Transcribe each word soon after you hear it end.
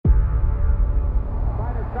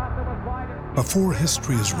Before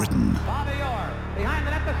history is written,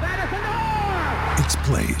 it's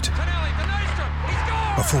played.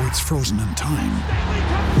 Before it's frozen in time,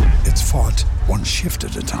 it's fought one shift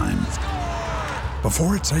at a time.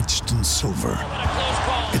 Before it's etched in silver,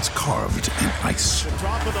 it's carved in ice.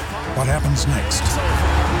 What happens next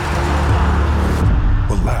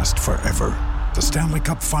will last forever. The Stanley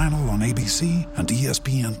Cup Final on ABC and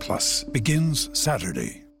ESPN Plus begins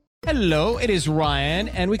Saturday. Hello, it is Ryan,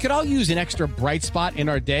 and we could all use an extra bright spot in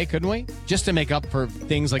our day, couldn't we? Just to make up for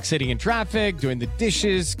things like sitting in traffic, doing the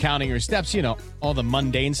dishes, counting your steps, you know, all the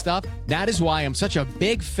mundane stuff. That is why I'm such a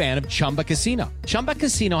big fan of Chumba Casino. Chumba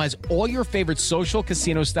Casino has all your favorite social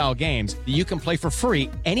casino-style games that you can play for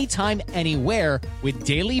free anytime, anywhere with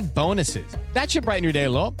daily bonuses. That should brighten your day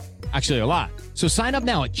a little. Actually, a lot. So sign up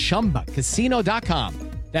now at ChumbaCasino.com.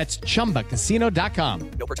 That's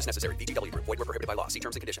ChumbaCasino.com. No purchase necessary. VGW Group. Void where prohibited by law. See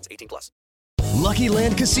terms and conditions. 18 plus. Lucky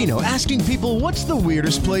Land Casino, asking people, what's the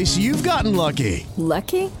weirdest place you've gotten lucky?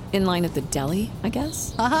 Lucky? In line at the deli, I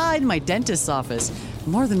guess? Aha, in my dentist's office.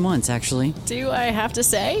 More than once, actually. Do I have to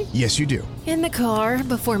say? Yes, you do. In the car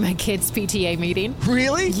before my kids' PTA meeting.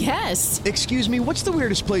 Really? Yes. Excuse me, what's the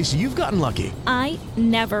weirdest place you've gotten lucky? I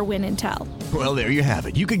never win and tell. Well, there you have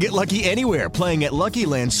it. You can get lucky anywhere, playing at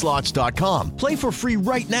LuckyLandSlots.com. Play for free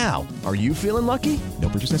right now. Are you feeling lucky? No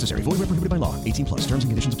purchase necessary. Void where prohibited by law. 18 plus. Terms and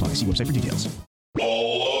conditions apply. See website for details.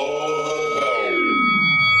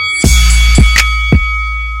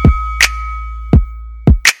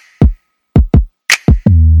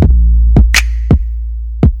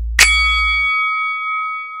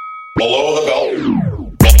 Below the belt.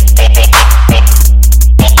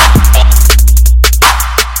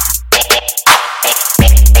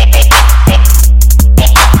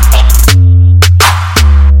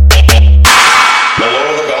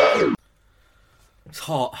 It's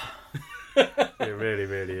hot. It really,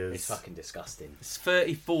 really is. It's fucking disgusting. It's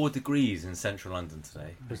 34 degrees in central London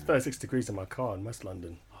today. It's 36 degrees in my car in West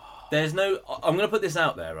London. There's no... I'm going to put this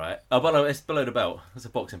out there, right? Oh, by the way, it's Below the Belt. It's a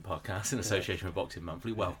boxing podcast in association with Boxing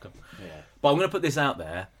Monthly. Welcome. Yeah. But I'm going to put this out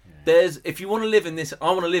there. There's... If you want to live in this... I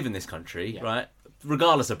want to live in this country, right?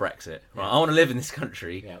 Regardless of Brexit, right? I want to live in this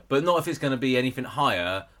country, but not if it's going to be anything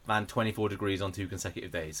higher than 24 degrees on 2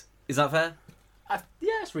 consecutive days. Is that fair?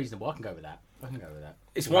 Yeah, it's reasonable. I can go with that.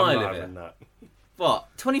 It's why I live here. But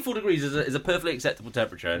 24 degrees is a perfectly acceptable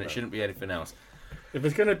temperature, and it shouldn't be anything else. If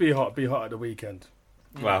it's going to be hot at the weekend.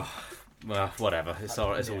 Well, whatever. It's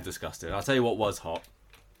all disgusting. I'll tell you what was hot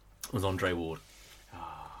was Andre Ward.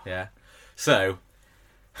 Yeah. So,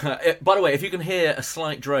 by the way, if you can hear a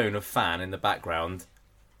slight drone of fan in the background,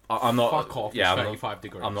 I'm not. Fuck off. Yeah, it's 35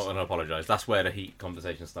 degrees. I'm not going to apologise. That's where the heat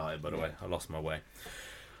conversation started. By the way, I lost my way.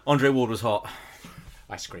 Andre Ward was hot.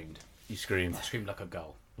 I screamed. You screamed. I screamed like a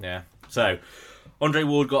girl. Yeah. So, Andre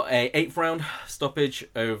Ward got a 8th round stoppage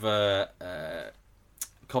over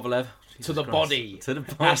Kovalev. To the body.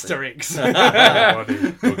 Asterix.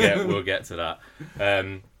 We'll get to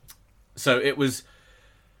that. So it was...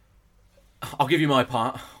 I'll give you my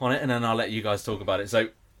part on it, and then I'll let you guys talk about it. So,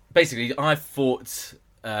 basically, I thought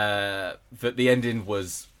that the ending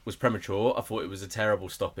was premature. I thought it was a terrible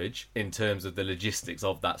stoppage in terms of the logistics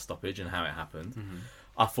of that stoppage and how it happened. Mm-hmm.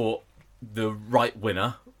 I thought the right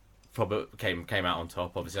winner probably came out on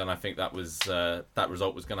top, obviously, and I think that was that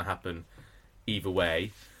result was going to happen either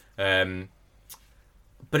way. But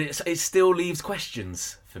it still leaves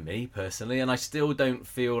questions for me personally, and I still don't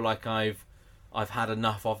feel like I've had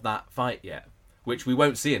enough of that fight yet. Which we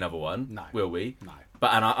won't see another one, no. Will we? No.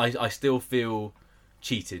 But I still feel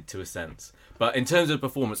cheated to a sense. But in terms of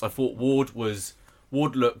performance, I thought Ward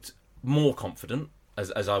looked more confident,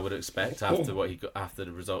 as I would expect after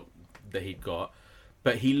the result that he'd got.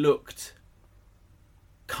 But he looked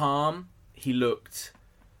calm. He looked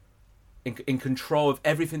in control of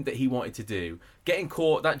everything that he wanted to do. Getting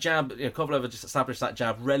caught, that jab, Kovalev just established that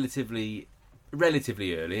jab relatively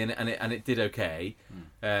early, and it did okay.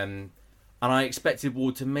 And I expected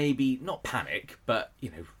Ward to maybe not panic, but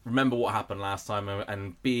remember what happened last time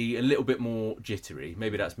and be a little bit more jittery.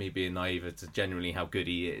 Maybe that's me being naive to genuinely how good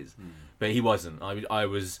he is, but he wasn't. I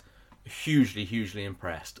was hugely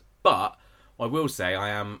impressed. But I will say I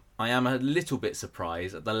am a little bit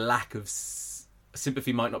surprised at the lack of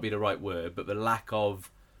sympathy. Might not be the right word, but the lack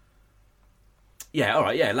of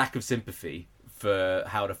lack of sympathy for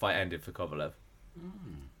how the fight ended for Kovalev.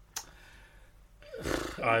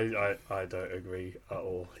 I don't agree at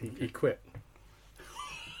all. He quit.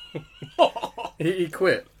 he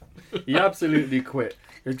quit. He absolutely quit.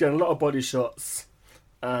 He was getting a lot of body shots,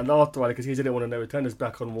 and after because he didn't want to turned his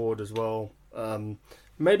back on Ward as well.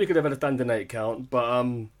 Maybe he could have had a standing 8 count, but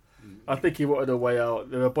I think he wanted a way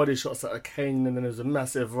out. There were body shots that are Kane, and then there was a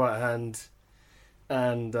massive right hand.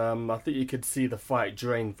 And I think you could see the fight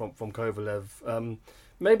drain from Kovalev.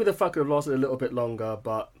 Maybe the fight could have lasted a little bit longer,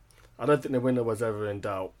 but I don't think the winner was ever in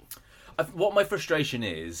doubt. What my frustration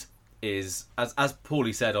is as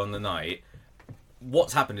Paulie said on the night,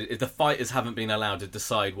 what's happened is the fighters haven't been allowed to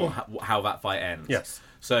decide how that fight ends. Yes.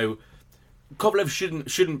 So Kovalev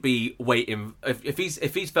shouldn't be waiting. If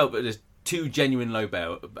he's felt that there's two genuine low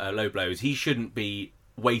blows, he shouldn't be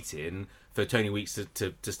waiting for Tony Weeks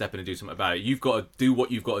to step in and do something about it. You've got to do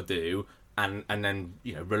what you've got to do, and then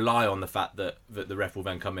rely on the fact that the ref will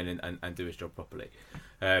then come in and do his job properly.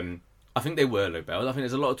 I think they were low bells. I think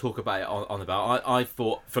there's a lot of talk about it on the belt. I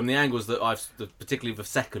thought from the angles that particularly the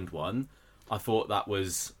second one, I thought that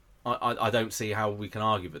was. I don't see how we can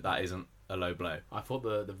argue that isn't a low blow. I thought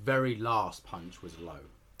the very last punch was low,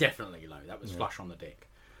 definitely low. That was flush on the dick,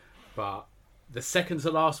 but the second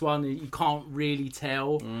to last one, you can't really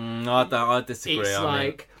tell. I disagree.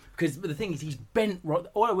 It's because the thing is, he's bent.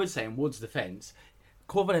 All I would say in Wood's defence,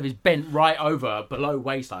 Kovalev is bent right over below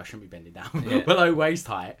waist height. I shouldn't be bending down below waist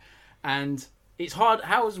height, and it's hard.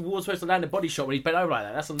 How is Ward supposed to land a body shot when he's bent over like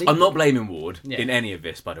that? That's illegal. I'm not blaming Ward in any of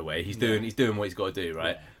this, by the way. He's doing what he's got to do,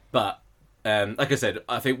 right? Yeah. But like I said,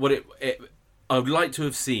 I think I would like to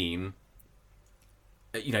have seen.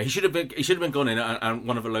 He should have been gone in and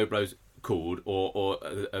one of the low blows called, or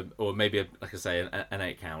maybe like I say an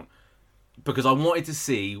 8 count, because I wanted to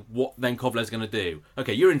see what then Kovalev's going to do.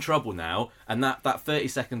 Okay, you're in trouble now, and that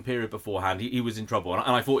 30-second period beforehand, he was in trouble, and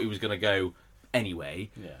I thought he was going to go anyway.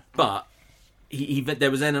 Yeah. But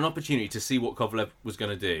there was then an opportunity to see what Kovalev was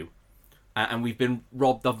going to do, and we've been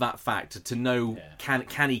robbed of that fact to know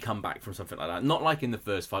can he come back from something like that. Not like in the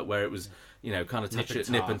first fight where it was kind of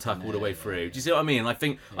nip and tuck all the way through. Do you see what I mean? I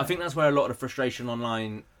think that's where a lot of the frustration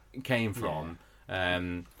online came from.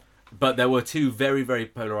 But there were two very, very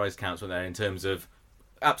polarised counts on there in terms of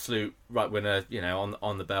absolute right winner,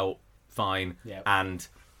 on the belt, fine, and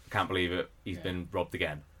I can't believe it, he's been robbed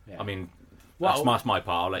again. I mean, that's my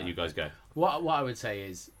part. I'll let you guys go. What I would say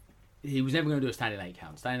is he was never going to do a standing 8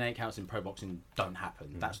 count. Standing 8 counts in pro boxing don't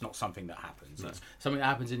happen. That's not something that happens. No. It's something that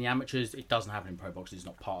happens in the amateurs. It doesn't happen in pro boxing. It's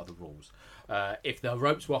not part of the rules. If the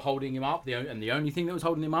ropes were holding him up, and the only thing that was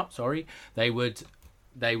holding him up, they would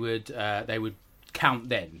count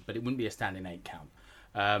then, but it wouldn't be a standing 8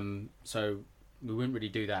 count. So we wouldn't really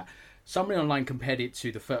do that. Somebody online compared it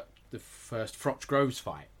to the first Froch Groves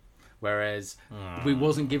fight, whereas we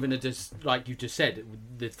wasn't given like you just said,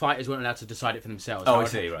 the fighters weren't allowed to decide it for themselves. I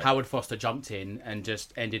see, right. Howard Foster jumped in and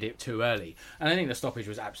just ended it too early, and I think the stoppage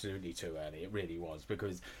was absolutely too early. It really was,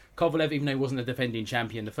 because Kovalev, even though he wasn't a defending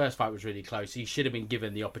champion, the first fight was really close. He should have been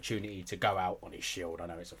given the opportunity to go out on his shield. I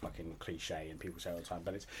know it's a fucking cliche and people say it all the time,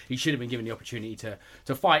 but he should have been given the opportunity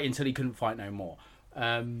to fight until he couldn't fight no more.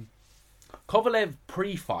 Kovalev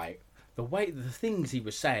pre-fight, the things he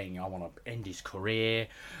was saying, I want to end his career,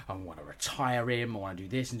 I want to retire him, I want to do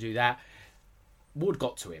this and do that. Wood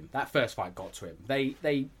got to him. That first fight got to him.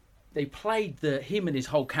 They played him and his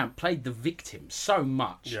whole camp played the victim so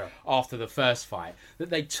much after the first fight that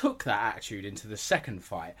they took that attitude into the second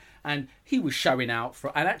fight, and he was showing out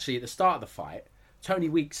and actually at the start of the fight, Tony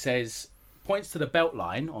Weeks points to the belt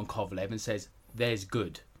line on Kovalev and says, "There's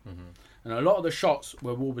good." Mm-hmm. And a lot of the shots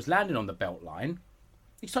where Ward was landing on the belt line,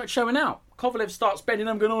 he started showing out. Kovalev starts bending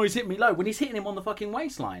him, going, "Oh, he's hitting me low," when he's hitting him on the fucking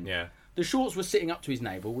waistline. Yeah. The shorts were sitting up to his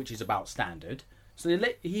navel, which is about standard. So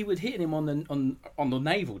he was hitting him on the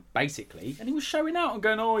navel, basically, and he was showing out and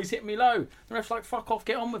going, "Oh, he's hitting me low." The ref's like, "Fuck off,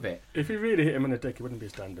 get on with it." If he really hit him in the dick, it wouldn't be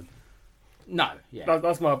standard. No, yeah.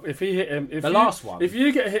 That's my... If he hit him... last one. If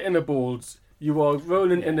you get hit in the balls, you are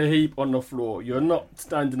rolling in a heap on the floor. You're not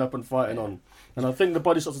standing up and fighting on. And I think the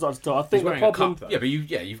body shots are starting to start. I think the problem... But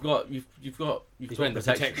you've got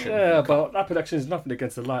protection. Yeah, but that protection is nothing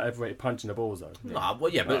against a light heavyweight punching the balls, though. Nah, well,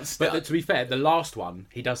 yeah, but to be fair, the last one,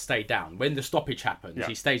 he does stay down. When the stoppage happens,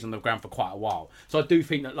 he stays on the ground for quite a while. So I do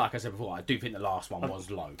think that, like I said before, the last one was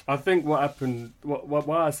low. I think what happened...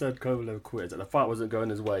 Why I said Kovalev quit is that the fight wasn't going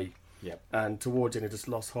his way. Yep. And towards the end, he just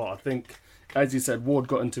lost heart. I think, as you said, Ward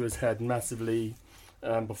got into his head massively.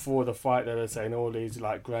 Before the fight, they were saying all these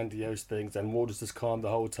grandiose things, and Ward was just calm the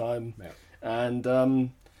whole time. Yep. And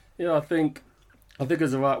I think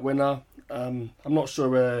it's the right winner. I'm not sure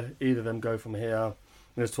where either of them go from here.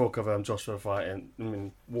 There's talk of Joshua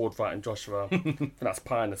Ward fighting Joshua. That's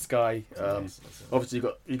pie in the sky. Obviously,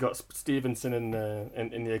 you got Stevenson in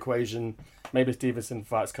the equation. Maybe Stevenson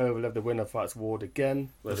fights Kovalev. The winner fights Ward again.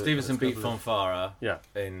 Well, Stevenson beat Fonfara. Yeah.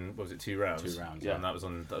 In what was it, 2 rounds? 2 rounds. Yeah. And that was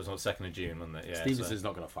on 2nd of June, wasn't it? Yeah. Stevenson's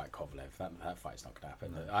not going to fight Kovalev. That fight's not going to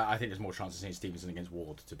happen. No. I think there's more chance of seeing Stevenson against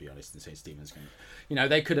Ward, to be honest, than seeing Stevenson.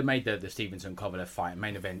 They could have made the Stevenson Kovalev fight.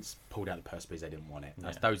 Main events pulled out the purse because they didn't want it.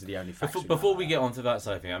 Those are the only facts. Before we get onto that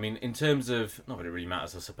side of thing, I mean, in terms of, not that it really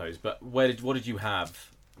matters, I suppose, but what did you have?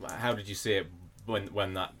 How did you see it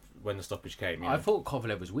when the stoppage came? I thought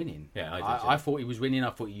Kovalev was winning. Yeah, I thought he was winning. I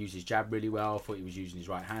thought he used his jab really well. I thought he was using his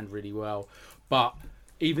right hand really well. But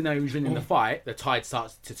even though he was winning the fight, the tide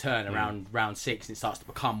starts to turn around round 6 and it starts to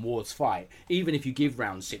become Ward's fight. Even if you give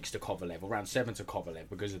round 6 to Kovalev or round 7 to Kovalev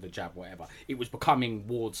because of the jab, whatever, it was becoming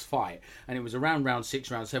Ward's fight. And it was around round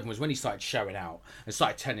 6, round 7 was when he started showing out and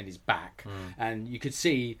started turning his back. And you could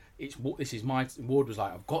see Ward was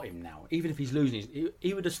like, I've got him now. Even if he's losing,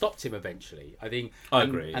 he would have stopped him eventually. I think. I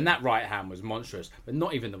agree. And that right hand was monstrous, but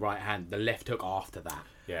not even the right hand. The left hook after that.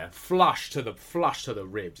 Yeah. Flush to the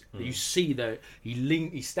ribs. You see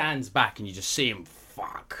he stands back and you just see him.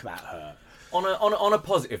 Fuck, that hurt. On a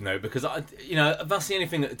positive note, because that's the only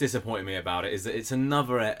thing that disappointed me about it, is that it's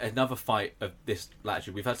another fight of this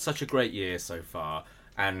latitude. We've had such a great year so far,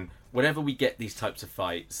 and whenever we get these types of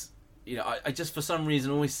fights, I just for some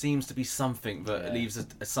reason always seems to be something that leaves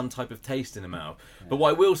some type of taste in the mouth. Yeah. But what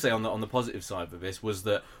I will say on the positive side of this was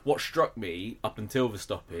that what struck me up until the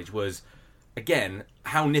stoppage was, again,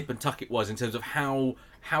 how nip and tuck it was in terms of how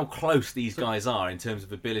close these guys are in terms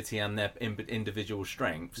of ability and their individual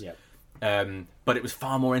strengths. Yeah. But it was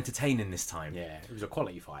far more entertaining this time. Yeah, it was a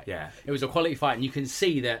quality fight. Yeah. It was a quality fight, and you can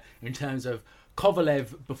see that in terms of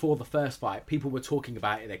Kovalev before the first fight, people were talking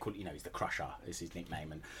about it. They call it, he's the Crusher, is his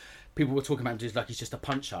nickname, and people were talking about him just like he's just a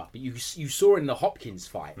puncher. But you saw in the Hopkins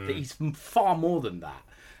fight that he's far more than that.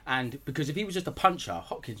 And because if he was just a puncher,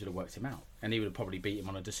 Hopkins would have worked him out, and he would have probably beat him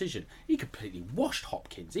on a decision. He completely washed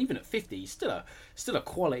Hopkins. Even at 50, he's still a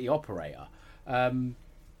quality operator. They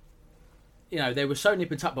were so nip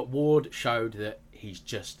and tuck, but Ward showed that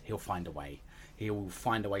he'll find a way. He'll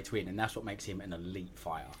find a way to win, and that's what makes him an elite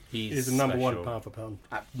fighter. He's the number one pound for pound.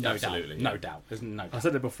 Absolutely, no doubt. There's no doubt. I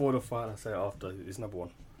said it before the fight. I say it after. He's number one.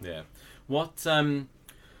 Yeah. What? So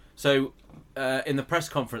in the press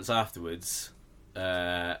conference afterwards.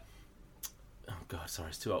 Oh God, sorry,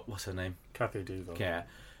 it's too old. What's her name? Kathy Devo. Yeah.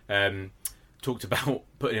 Talked about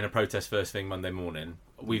putting in a protest first thing Monday morning.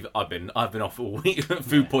 I've been off all week,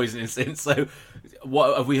 food poisoning since. So,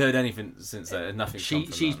 what have we heard anything since then? Nothing.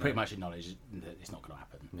 She's pretty much acknowledged that it's not going to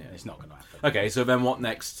happen. Yeah. It's not going to happen. Okay, so then what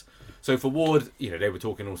next? So for Ward, they were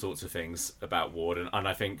talking all sorts of things about Ward, and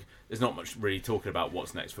I think there's not much really talking about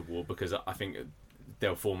what's next for Ward, because I think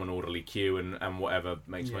they'll form an orderly queue and whatever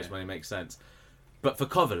makes most money makes sense. But for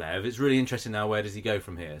Kovalev, it's really interesting now. Where does he go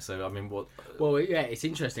from here? So, I mean, what? Well, yeah, it's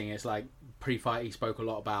interesting. It's like pre-fight, he spoke a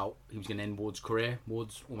lot about he was going to end Ward's career.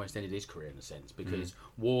 Ward's almost ended his career in a sense, because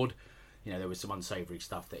Ward, there was some unsavoury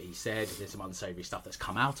stuff that he said. There's some unsavoury stuff that's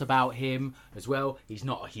come out about him as well. He's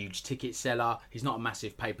not a huge ticket seller. He's not a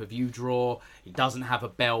massive pay-per-view draw. He doesn't have a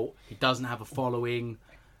belt. He doesn't have a following.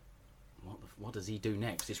 What does he do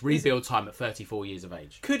next? It's rebuild time at 34 years of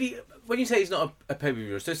age. Could he? When you say he's not a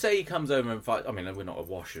pay-per-view, so say he comes over and fight. I mean, we're not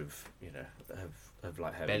awash of of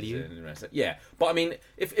like heavens and the rest. Yeah, but I mean,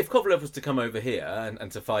 if Kovalev was to come over here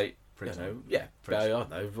and to fight, I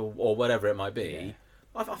don't know, or whatever it might be.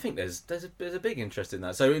 I think there's a big interest in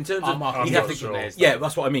that. So in terms of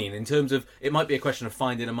that's what I mean. In terms of, it might be a question of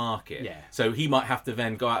finding a market. Yeah. So he might have to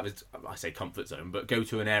then go out of his, I say comfort zone, but go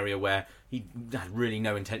to an area where he had really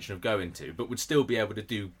no intention of going to, but would still be able to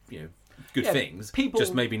do good things.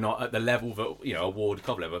 Just maybe not at the level that a Ward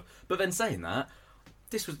Kovalev. But then saying that,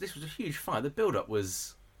 this was a huge fight. The build up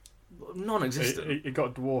was non-existent. It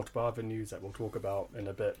got dwarfed by other news that we'll talk about in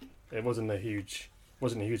a bit. It wasn't a huge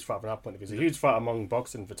fight from that point. It was a huge fight among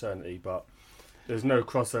boxing fraternity, but there's no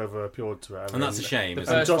crossover appealed to it. And that's a shame. The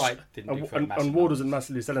first fight didn't do for and Ward wasn't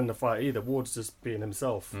massively selling the fight either. Ward's just being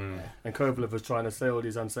himself. And Kovalev was trying to say all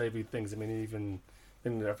these unsavoury things. I mean, even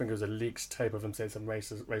I think it was a leaked tape of him saying some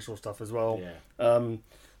racial stuff as well. Yeah.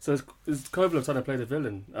 So it's Kovalev trying to play the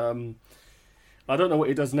villain. I don't know what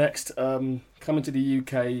he does next. Coming to the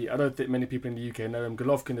UK, I don't think many people in the UK know him.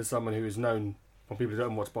 Golovkin is someone who is known from people who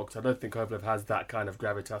don't watch boxing. I don't think Kovalev has that kind of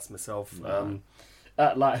gravitas myself.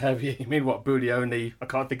 At light heavy, I mean, what, Buglioni? I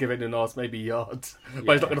can't think of anyone else. Maybe Yard,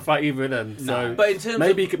 but he's not going to fight either of them. So, but in terms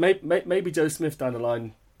maybe Joe Smith down the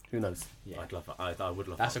line, Who knows? Yeah. I would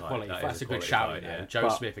love. That's that a quality. That That's is a good quality shout. fight, Yeah. yeah. Joe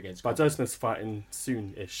Smith against. But Joe Smith's fighting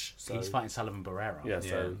soon-ish. So. He's fighting Sullivan Barrera. Yeah.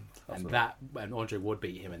 So. And Andre Ward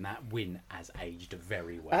beat him, and that win has aged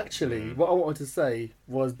very well. Actually, what I wanted to say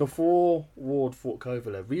was before Ward fought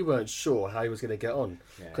Kovalev, we weren't sure how he was going to get on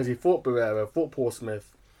because he fought Barrera, fought Paul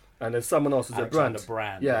Smith, and there's someone else, was Alexander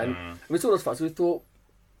Brandt. Brandt. Yeah, and we saw those fights. We thought,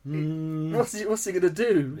 what's he going to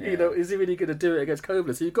do? Yeah. You know, is he really going to do it against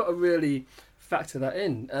Kovalev? So you've got to really factor that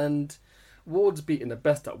in. And Ward's beaten the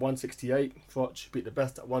best at 168. Froch beat the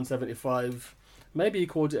best at 175. Maybe he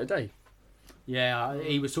called it a day. Yeah,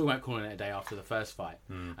 he was talking about calling it a day after the first fight,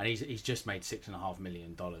 and he's just made $6.5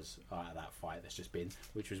 million out of that fight that's just been,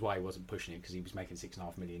 which was why he wasn't pushing it because he was making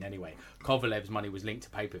 $6.5 million anyway. Kovalev's money was linked to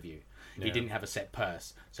pay-per-view. He didn't have a set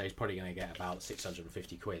purse, so he's probably going to get about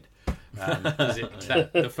 650 quid.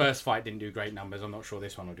 The first fight didn't do great numbers. I'm not sure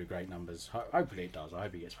this one will do great numbers. Hopefully it does. I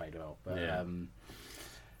hope he gets paid well. But I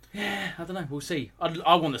don't know. We'll see.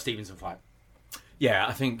 I want the Stevenson fight. Yeah,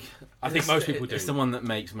 I think most people do. It's the one that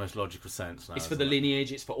makes most logical sense now. It's for the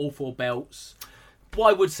lineage. It's for all 4 belts.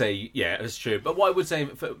 What I would say, yeah, that's true. But what I would say,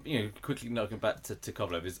 for, quickly knocking back to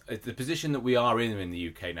Kovalev, is the position that we are in the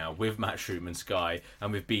UK now, with Matchroom and Sky,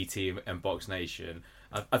 and with BT and Box Nation.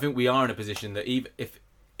 I think we are in a position that even if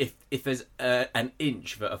there's an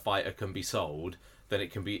inch that a fighter can be sold, then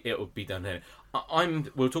it will be done here.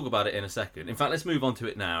 We'll talk about it in a second. In fact, let's move on to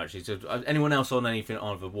it now. Actually, so anyone else on anything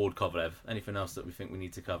on the Ward Kovalev? Anything else that we think we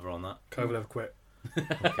need to cover on that? Kovalev quit.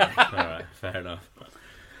 Okay. All right, fair enough.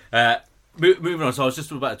 Moving on. So I was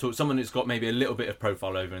just about to talk. Someone that's got maybe a little bit of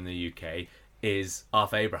profile over in the UK is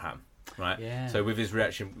Arthur Abraham, right? Yeah. So with his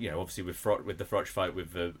reaction, obviously with the Froch fight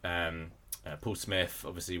with the Paul Smith,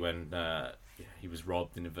 obviously when he was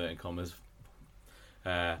robbed in inverted commas.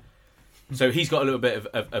 So he's got a little bit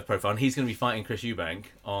of profile, and he's going to be fighting Chris Eubank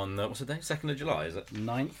on, what's the day? 2nd of July, is it?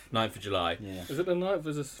 9th. 9th of July. Yeah. Is it the 9th?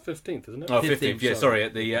 Is it the 15th, isn't it? Oh, 15th, yeah, sorry,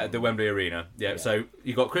 at the Wembley Arena. Yeah, so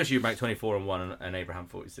you've got Chris Eubank 24-1 and Abraham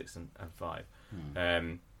 46-5.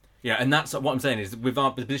 And that's what I'm saying is, with the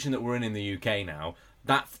position that we're in the UK now,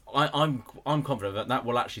 that I'm confident that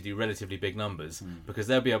will actually do relatively big numbers, because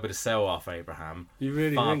they'll be able to sell Arthur Abraham you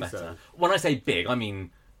really far think better. so? When I say big, I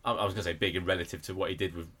mean, I was going to say big in relative to what he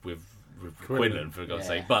did with Quinlan, for God's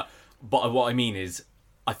sake. But what I mean is,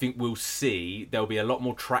 I think we'll see there'll be a lot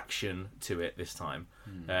more traction to it this time.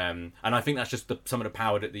 And I think that's just some of the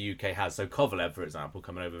power that the UK has. So Kovalev, for example,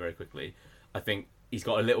 coming over very quickly, I think he's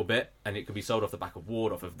got a little bit, and it can be sold off the back of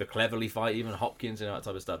Ward, off of the Cleverly fight, even Hopkins and that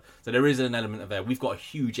type of stuff. So there is an element of there. We've got a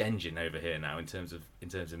huge engine over here now in terms of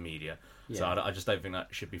media. Yeah. So I just don't think that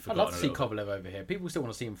should be forgotten. I'd love to see Kovalev over here. People still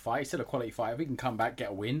want to see him fight. He's still a quality fighter. If he can come back,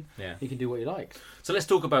 get a win, he can do what he likes. So let's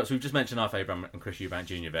talk about. So we've just mentioned Arthur Abraham and Chris Eubank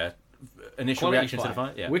Jr. there. Initial Quality reaction to the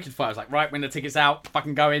fight, yeah. Wicked fight. I was like, right, when the ticket's out,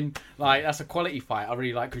 fucking go in. Like, that's a quality fight. I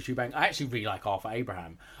really like Chris Eubank. I actually really like Arthur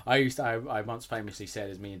Abraham. I once famously said,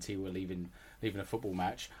 as me and T were leaving a football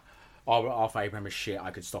match, Arthur Abraham is shit. I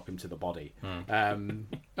could stop him to the body.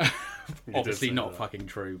 Obviously not fucking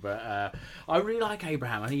true, but I really like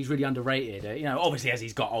Abraham, and he's really underrated. Obviously as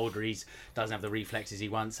he's got older, he doesn't have the reflexes he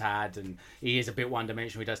once had, and he is a bit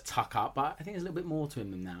one-dimensional. He does tuck up, but I think there's a little bit more to him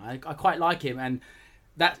than that. I quite like him, and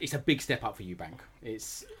it's a big step up for Eubank.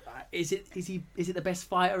 Is it the best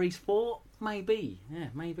fighter he's fought? Maybe, yeah,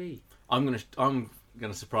 maybe. I'm gonna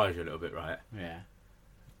surprise you a little bit, right? Yeah.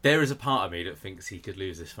 There is a part of me that thinks he could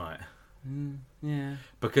lose this fight. Yeah.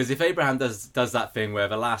 Because if Abraham does that thing where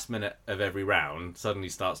the last minute of every round suddenly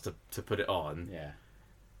starts to put it on,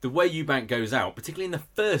 the way Eubank goes out, particularly in the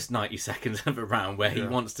first 90 seconds of a round where he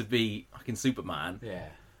wants to be fucking Superman,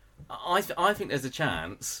 I think there's a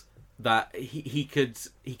chance that he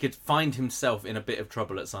could find himself in a bit of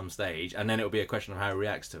trouble at some stage, and then it'll be a question of how he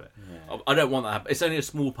reacts to it. Yeah. I don't want that to happen. It's only a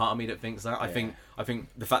small part of me that thinks that. I think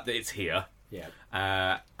the fact that it's here,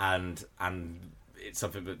 and it's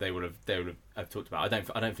something that they would have talked about.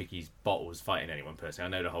 I don't think he's bottles fighting anyone personally. I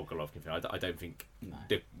know the whole Golovkin thing. I don't think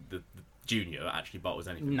the junior actually bottles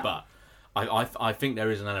anything, but I think there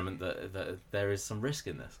is an element that there is some risk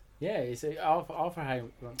in this. Yeah, it's Arthur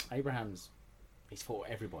Abraham's. He's fought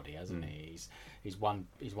everybody, hasn't he? He's won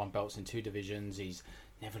belts in 2 divisions. He's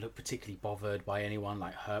never looked particularly bothered by anyone,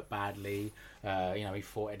 like hurt badly. He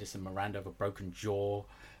fought Edison Miranda with a broken jaw.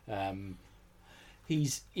 Team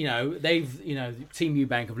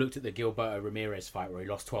Eubank have looked at the Gilberto Ramirez fight where he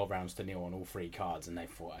lost 12 rounds to 0 on all 3 cards, and they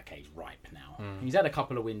thought, okay, he's ripe now. He's had a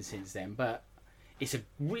couple of wins since then, but it's a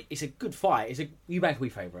good fight. Eubank will be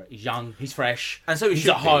favourite. He's young, he's fresh, and so he's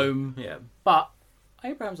at home. Yeah, but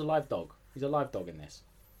Abraham's a live dog. He's a live dog in this.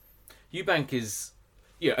 Eubank is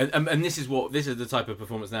Yeah, and this is the type of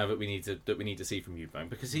performance now that we need to see from Eubank,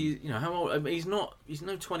 because he, how old? I mean, he's no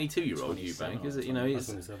 22-year-old Eubank, is it?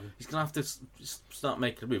 He's gonna have to start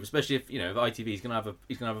making a move, especially if if ITV he's gonna have a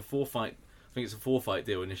 4-fight. I think it's a 4-fight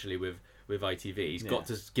deal initially with ITV. He's got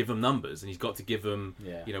to give them numbers, and he's got to give them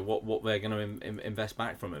what they're going to invest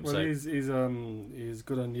back from him. Well, so he's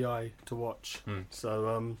good on the eye to watch.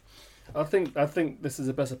 So I think this is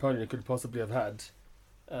the best opponent he could possibly have had,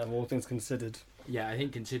 all things considered. Yeah, I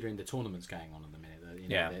think considering the tournament's going on at the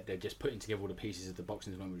minute, they're just putting together all the pieces of the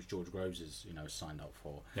boxing tournament which George Groves has signed up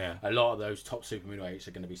for. Yeah, a lot of those top super middleweights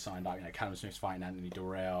are going to be signed up. Callum Smith's fighting Anthony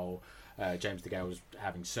Durrell. James DeGale's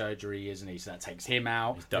having surgery, isn't he? So that takes him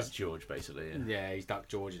out. He's ducked George, basically. Yeah, he's ducked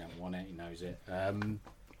George. He don't want it. He knows it.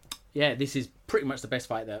 This is pretty much the best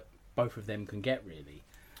fight that both of them can get, really.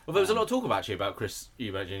 Well, there was a lot of talk about Chris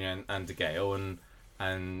Eubank Jr. and DeGale,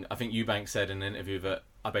 and I think Eubank said in an interview that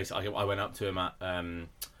I went up to him at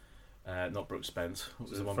not Brooks Spence. What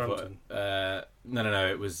was the one? No.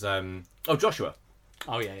 It was Joshua.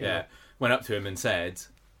 Oh yeah. Went up to him and said,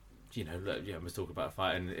 let's talk about a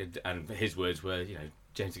fight, and his words were,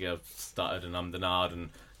 James DeGale stuttered and ummed and ahed and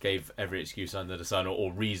gave every excuse under the sun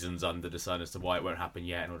or reasons under the sun as to why it won't happen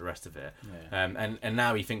yet and all the rest of it. Yeah. And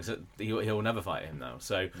now he thinks that he'll never fight him though.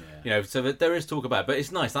 So so that there is talk about it, but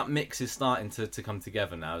it's nice that mix is starting to come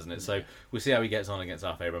together now, isn't it? So we'll see how he gets on against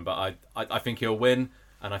Alf Abraham, but I think he'll win.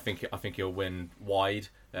 And I think he'll win wide,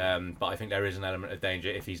 but I think there is an element of danger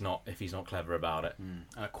if he's not clever about it.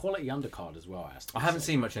 Quality undercard as well. I haven't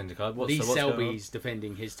seen much undercard. Lee Selby's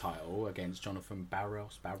defending his title against Jonathan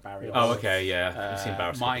Barrios. Oh, okay, yeah. I've seen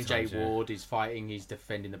Barrios. Martin J. Ward is fighting. He's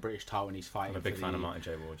defending the British title, and he's fighting. I'm a big fan of Martin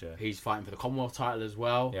J. Ward. Yeah, he's fighting for the Commonwealth title as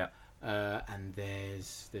well. Yeah. And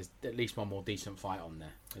there's at least one more decent fight on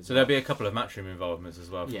there. So there'll be a couple of matchroom involvements as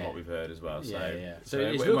well, from what we've heard as well. So So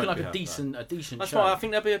it's looking like a decent That's show. why I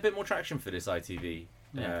think there'll be a bit more traction for this ITV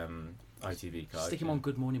ITV card. Stick him on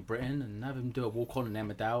Good Morning Britain and have him do a walk on in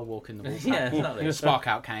Emmerdale, walk in the walk exactly. spark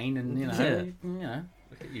out Kane, and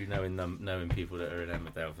Look at you knowing people that are in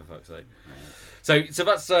Emmerdale, for fuck's sake. So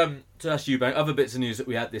that's Eubank. Other bits of news that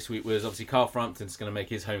we had this week was obviously Carl Frampton's going to make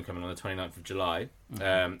his homecoming on the 29th of July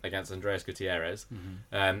against Andreas Gutierrez.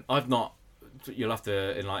 I've not. You'll have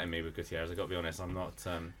to enlighten me with Gutierrez. I've got to be honest. I'm not.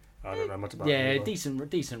 I don't know much about. Yeah,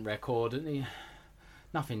 decent record.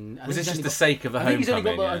 Nothing. Was it just the sake of a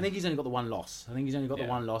homecoming? I think he's only got the one loss. The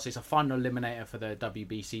one loss. It's a final eliminator for the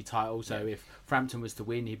WBC title. So if Frampton was to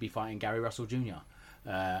win, he'd be fighting Gary Russell Jr.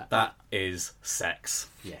 That is sex.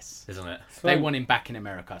 Yes. Isn't it? They want him back in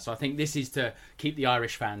America. So I think this is to keep the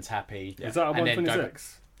Irish fans happy. Is that a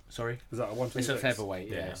 126? Sorry? Is that a 126? It's a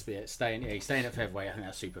featherweight, he's staying at featherweight. I think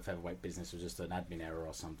that super featherweight business was just an admin error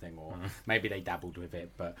or something, or maybe they dabbled with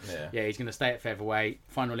it. But he's going to stay at featherweight.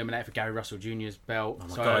 Final eliminator for Gary Russell Jr.'s belt. Oh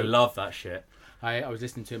my God, I love that shit. I was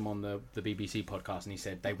listening to him on the BBC podcast, and he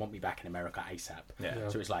said they want me back in America ASAP. Yeah.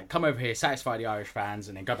 So it's like, come over here, satisfy the Irish fans,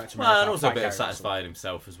 and then go back to America. Well, and also a bit of satisfied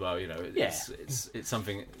himself as well. It's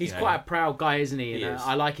something. He's quite a proud guy, isn't he? And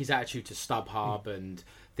I like his attitude to StubHub and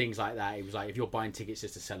things like that. He was like, if you're buying tickets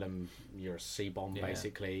just to sell them, you're a C-bomb,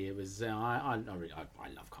 basically. It was. I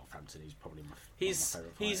love Carl Frampton. He's probably one of my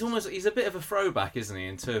favourite fighters. He's a bit of a throwback, isn't he?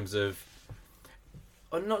 In terms of,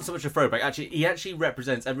 not so much a throwback. Actually, he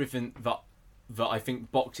represents everything that I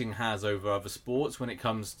think boxing has over other sports when it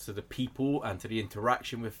comes to the people and to the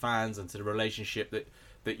interaction with fans and to the relationship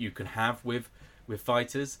that you can have with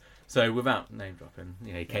fighters. So without name dropping,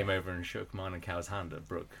 he came over and shook mine and Cal's hand at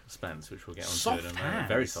Brooke Spence, which we'll get on to in a minute.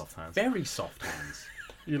 Very soft hands. Very soft hands.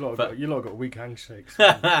 You lot got weak handshakes.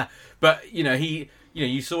 But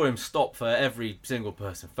you saw him stop for every single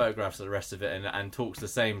person, photographs of the rest of it, and talks the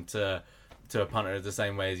same to a punter the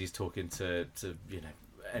same way as he's talking to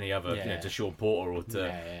any other, to Sean Porter or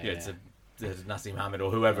to Nassim Hamed or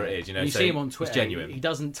whoever it is. You see him on Twitter. It's genuine. He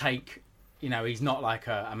doesn't take. He's not like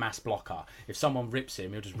a mass blocker. If someone rips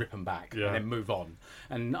him, he'll just rip him back and then move on.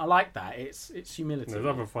 And I like that. It's humility. There's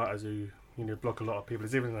other fighters who block a lot of people.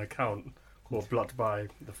 There's even an account called Blocked by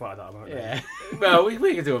the fighter that I'm Yeah. Well,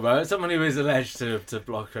 we can talk about it. Someone who is alleged to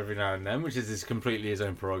block every now and then, which is completely his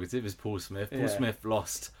own prerogative, is Paul Smith. Paul Smith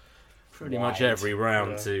lost pretty much every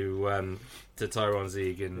round to Tyrone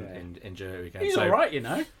Zeig in Joe weekend. He's all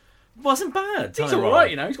right, Wasn't bad. He's all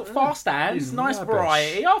right, He's got fast hands, nice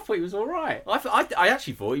variety. I thought he was all right. I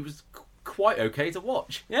actually thought he was quite okay to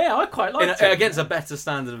watch. Yeah, I quite liked him. Against a better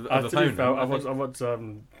standard of opponent. I watched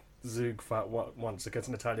Zug fight once against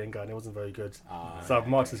an Italian guy, and it wasn't very good. So I've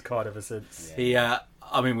marked his card ever since. We don't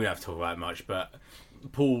have to talk about it much, but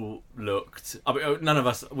Paul looked. I mean, none of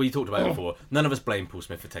us. We talked about it before. None of us blame Paul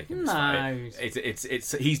Smith for taking this fight.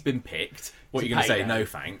 It's he's been picked. What are you going to say? No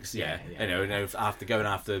thanks. Yeah. You know, after going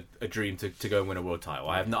after a dream to go and win a world title,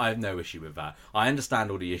 I have no issue with that. I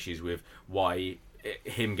understand all the issues with why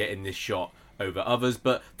him getting this shot over others,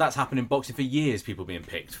 but that's happened in boxing for years. People being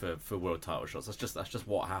picked for world title shots. That's just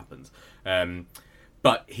what happens.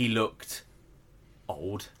 But he looked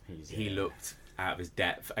old. He looked out of his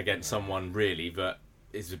depth against someone really that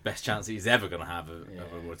is the best chance that he's ever going to have of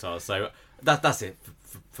a world title. So that's it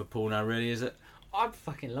for Paul now, really, is it? I'd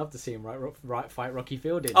fucking love to see him fight Rocky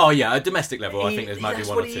Fielding. Oh yeah, a domestic level. I think there's maybe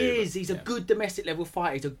one or two. That's what he is. He's a good domestic level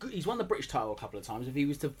fighter. He's won the British title a couple of times. If he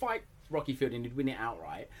was to fight Rocky Fielding, he'd win it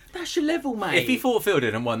outright. That's your level, mate. If he fought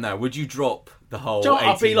Fielding and won that, would you drop the whole?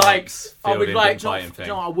 I'd be like, I would like, I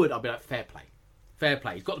would. I'd be like, fair play. Fair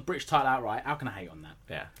play. He's got the British title outright. How can I hate on that?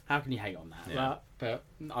 Yeah. How can you hate on that? Yeah. But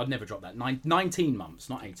I'd never drop that. 19 months,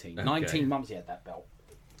 not 18. Okay. 19 months he had that belt.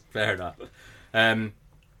 Fair enough.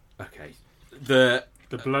 Okay. The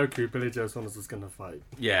bloke who Billy Joe Saunders was going to fight.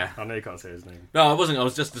 Yeah. I know you can't say his name. No, I wasn't. I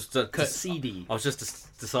was just Curtsidi. I was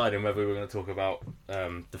just deciding whether we were going to talk about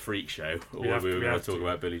the Freak Show or whether we were going to talk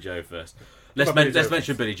about Billy Joe first. Let's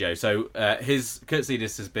mention Billy Joe. So his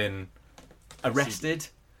Curtsidis has been arrested,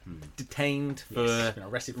 detained for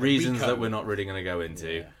reasons that we're not really going to go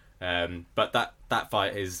into. Yeah. But that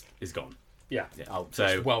fight is gone. Yeah. Oh,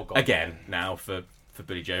 so well gone. Again now for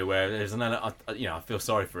Billy Joe, where there's another. I feel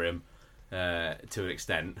sorry for him to an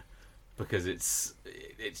extent because it's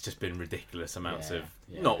just been ridiculous amounts of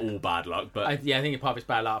not all bad luck, but I think part of it's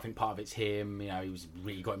bad luck. I think part of it's him.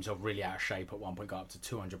 He got himself really out of shape at one point, got up to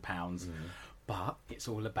 200 pounds. But it's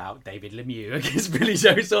all about David Lemieux against Billy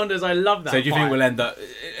Joe Saunders. I love that. So do you think we'll end up?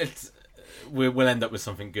 We'll end up with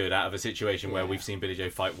something good out of a situation where we've seen Billy Joe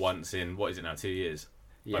fight once in 2 years?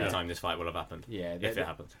 By the time this fight will have happened. Yeah, if it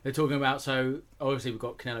happens. They're talking about, so obviously we've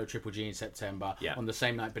got Canelo Triple G in September. Yeah. On the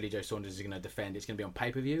same night Billy Joe Saunders is going to defend. It's going to be on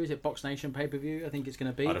pay-per-view. Is it Box Nation pay-per-view? I think it's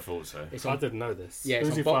going to be. I'd have thought so. I didn't know this. Yeah,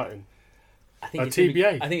 who's he fighting? I think it's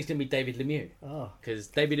TBA. I think it's going to be David Lemieux. Oh. Because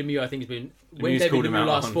David Lemieux, I think, has been when David Lemieux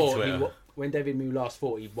last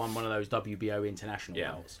fought, he won one of those WBO international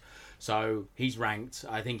belts. So he's ranked.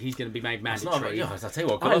 I think he's going to be made mandatory. I'll tell you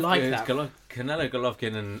what, I like that. Canelo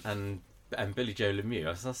Golovkin and Billy Joe Lemieux.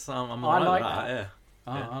 I like that. Yeah.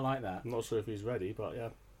 I like that. I'm not sure if he's ready, but yeah.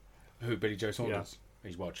 Who, Billy Joe Saunders? Yeah.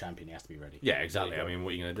 He's world champion. He has to be ready. Yeah, exactly. I mean,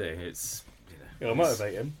 what are you going to do? It'll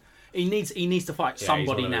motivate him. He needs to fight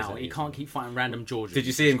somebody now. He can't keep fighting random Georgians. Did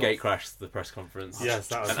you see him gate crash the press conference? Yes,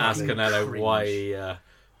 that was and ask Canelo why he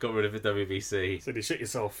got rid of the WBC. Said he shit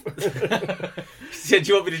yourself. He said, "Do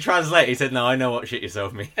you want me to translate?" He said, "No, I know what shit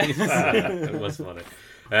yourself means." It was funny.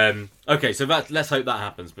 Okay, so let's hope that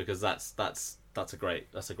happens because that's a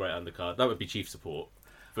great undercard. That would be chief support.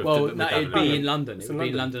 It'd be in London. It would be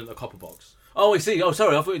in London at the Copper Box. Oh, I see. Oh,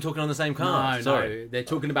 sorry. I thought you were talking on the same card. No. They're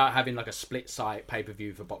talking about having like a split site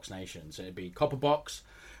pay-per-view for Box Nation. So it'd be Copper Box,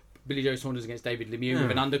 Billy Joe Saunders against David Lemieux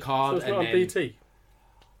with an undercard. So it's not on BT.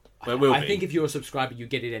 Well, it will be. I think if you're a subscriber, you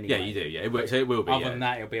get it anyway. Yeah, you do. Yeah, it will be. Other than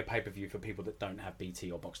that, it'll be a pay-per-view for people that don't have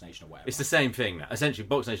BT or Box Nation or whatever. It's the same thing now. Essentially,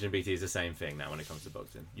 Box Nation and BT is the same thing now when it comes to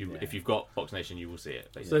boxing. If you've got Box Nation, you will see it.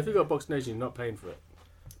 Basically. So if you've got Box Nation, you're not paying for it.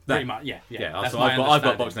 Pretty much, yeah. So I've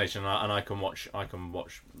got Box Nation and I can watch.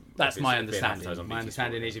 That's my understanding. My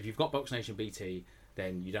understanding is if you've got Box Nation BT,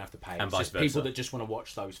 then you don't have to pay. And it's vice just versa. People that just want to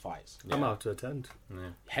watch those fights. Yeah. I'm out to attend. Yeah.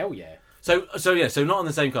 Hell yeah. So not on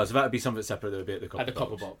the same card. So that would be something separate. That would be at the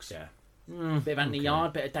Copper Box. Yeah. Bit of Anthony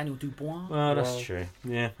Yard, bit of Daniel Dubois. Well, that's true.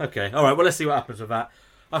 Yeah. Okay. All right. Well, let's see what happens with that.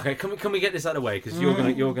 Okay. Can we get this out of the way because you're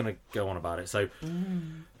gonna go on about it. So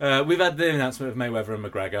we've had the announcement of Mayweather and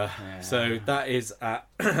McGregor. Yeah. So that is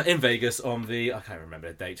in Vegas on I can't remember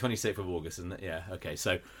the date, 26th of August, isn't it? Yeah. Okay.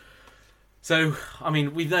 So I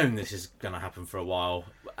mean, we've known this is going to happen for a while.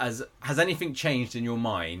 Has anything changed in your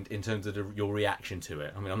mind in terms of your reaction to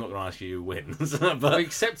it? I mean, I'm not going to ask you who wins, but I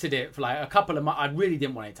accepted it for like a couple of months. I really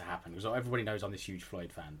didn't want it to happen because everybody knows I'm this huge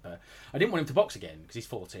Floyd fan, but I didn't want him to box again because he's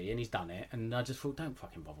 40 and he's done it, and I just thought, don't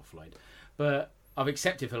fucking bother Floyd. But I've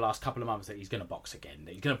accepted for the last couple of months that he's going to box again,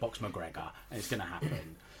 that he's going to box McGregor, and it's going to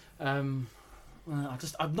happen. I'm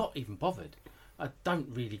not even bothered. I don't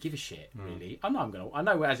really give a shit, really. I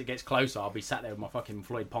know as it gets closer, I'll be sat there with my fucking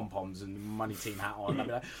Floyd pom-poms and money team hat on. And I'll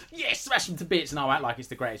be like, yes, smash him to bits, and I'll act like it's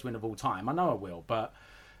the greatest win of all time. I know I will, but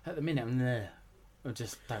at the minute, I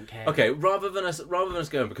just don't care. Okay, rather than us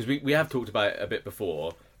going, because we have talked about it a bit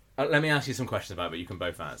before, let me ask you some questions about it, but you can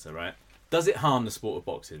both answer, right? Does it harm the sport of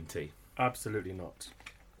boxing, T? Absolutely not.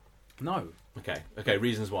 No. Okay,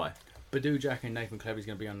 reasons why? Badujak and Nathan Cleary's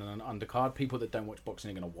going to be on an undercard. People that don't watch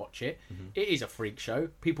boxing are going to watch it. It is a freak show.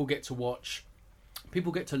 People get to watch.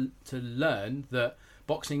 People get to learn that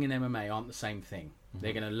boxing and MMA aren't the same thing.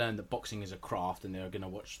 They're going to learn that boxing is a craft, and they're going to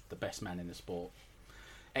watch the best man in the sport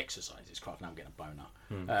exercise his craft. Now I'm getting a boner.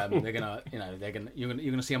 They're going to, you're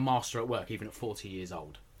going to see a master at work, even at 40 years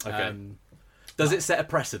old. Okay. Does it set a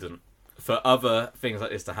precedent for other things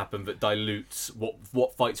like this to happen that dilutes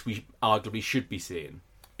what fights we arguably should be seeing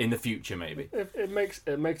in the future? Maybe it makes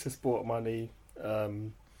the sport money.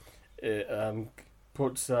 It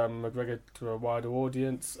puts McGregor to a wider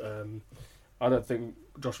audience. I don't think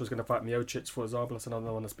Joshua's going to fight Miocic, for example. That's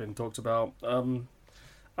another one that's been talked about.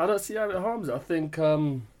 I don't see how it harms it. I think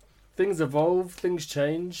things evolve, things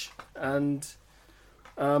change, and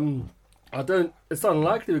it's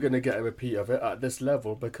unlikely we're going to get a repeat of it at this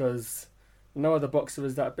level because no other boxer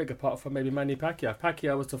is that big apart from maybe Manny Pacquiao. If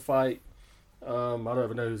Pacquiao was to fight, I don't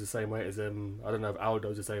even know who's the same weight as him. I don't know if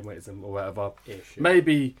Aldo's the same weight as him or whatever.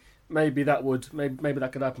 Maybe that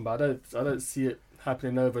could happen, but I don't see it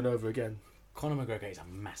happening over and over again. Conor McGregor is a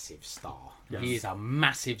massive star. Yes. He is a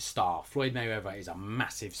massive star. Floyd Mayweather is a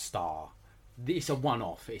massive star. It's a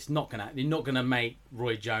one-off. You're not gonna make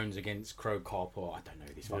Roy Jones against Crow Cop, or I don't know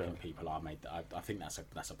who these fucking people are. Made. I think that's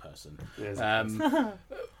a person. Yes.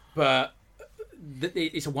 But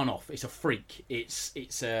it's a one-off. It's a freak. It's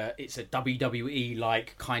a WWE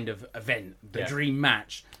like kind of event. The dream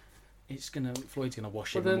match. Floyd's gonna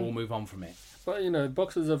wash him, and we'll move on from it. But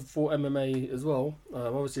boxers have fought MMA as well.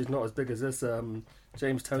 Obviously, it's not as big as this.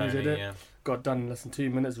 James Toney did it. Got done in less than 2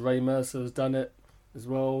 minutes. Ray Mercer has done it as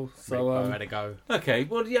well. So had to go. Okay,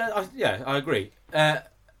 well, I agree.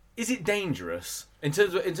 Is it dangerous in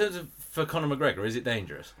terms of for Conor McGregor? Is it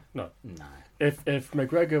dangerous? No. If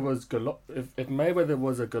McGregor was if Mayweather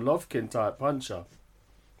was a Golovkin type puncher,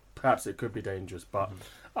 perhaps it could be dangerous. But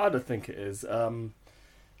I don't think it is.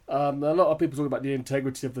 A lot of people talk about the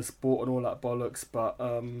integrity of the sport and all that bollocks, but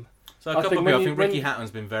so I think Ricky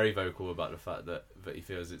Hatton's been very vocal about the fact that he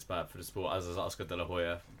feels it's bad for the sport, as is Oscar De La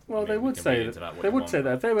Hoya. Well, they would say that.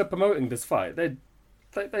 If they were promoting this fight, they'd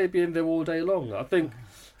be in there all day long. I think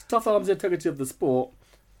stuff that harms the integrity of the sport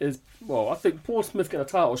is, I think Paul Smith getting a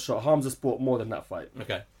title shot harms the sport more than that fight.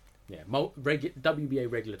 Okay. Yeah, WBA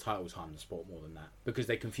regular titles harm the sport more than that because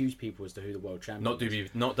they confuse people as to who the world champion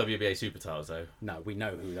is. Not WBA super titles though. No, we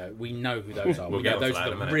know who those are. Those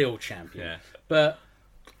are the real champions. Yeah. But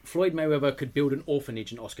Floyd Mayweather could build an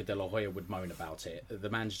orphanage and Oscar De La Hoya would moan about it. The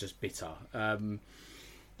man's just bitter. I'm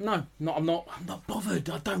not bothered.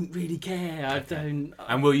 I don't really care. I don't.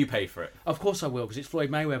 And will you pay for it? Of course I will, because it's Floyd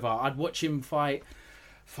Mayweather. I'd watch him fight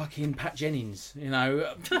fucking Pat Jennings.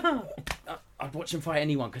 I'd watch him fight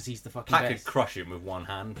anyone because he's the fucking Pat best. could crush him with one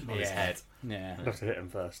hand on his head. Yeah, I'd have to hit him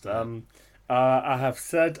first. I have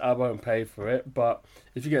said I won't pay for it, but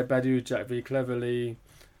if you get Badu, Jack V. Cleverly,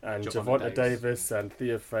 and Gervonta Davis and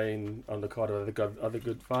Thea Frayne on the card of other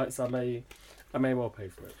good fights, I may well pay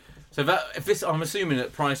for it. So I'm assuming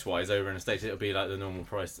that price wise over in the States it'll be like the normal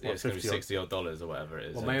price. It's going to be $60 or whatever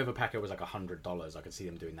it is. Well, Mayweather Pacquiao was like $100. I could see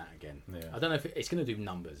them doing that again. Yeah. I don't know if it's going to do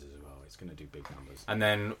numbers as well. It's going to do big numbers. And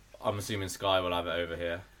then I'm assuming Sky will have it over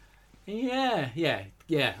here. Yeah.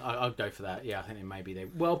 I'll go for that. Yeah, I think it may be there.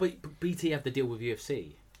 Well, but BT have the deal with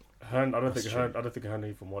UFC. I don't think Hearn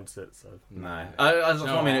even wants it. So no.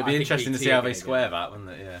 It'd be interesting to see how they square that,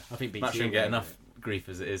 wouldn't it? Yeah. I think BT Match shouldn't get enough grief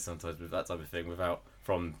as it is sometimes with that type of thing without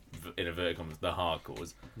from in inverted commas the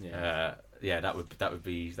hardcores. That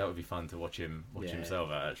would be fun to watch him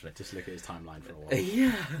himself out, actually. Just look at his timeline for a while.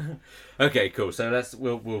 Yeah. Okay, cool. So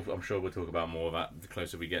I'm sure we'll talk about more of that the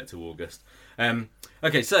closer we get to August.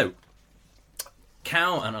 Okay, so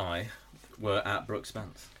Cal and I were at Brooks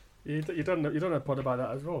Spence. You done a pod about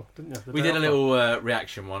that as well, didn't you? We did a little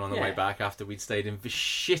reaction one on the way back after we'd stayed in the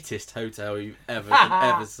shittest hotel you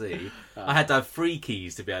ever see. I had to have 3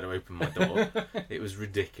 keys to be able to open my door. It was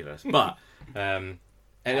ridiculous. But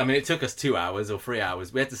it took us 2 hours or 3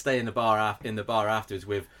 hours. We had to stay in the bar afterwards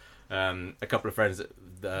with a couple of friends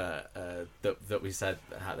that we said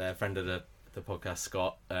had their friend of the podcast,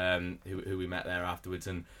 Scott, who we met there afterwards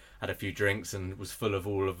and had a few drinks and was full of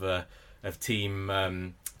all of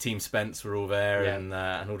Team Spence were all there and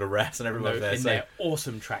all the rest and everyone was there. In their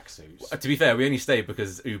awesome tracksuits. To be fair, we only stayed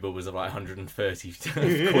because Uber was like 130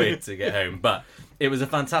 quid to get home. But it was a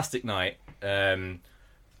fantastic night.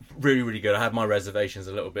 Really, really good. I had my reservations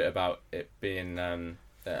a little bit about it being in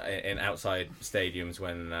outside stadiums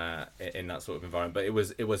when in that sort of environment. But it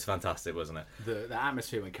was fantastic, wasn't it? The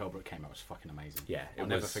atmosphere when Kell Brook came out was fucking amazing. Yeah, I'll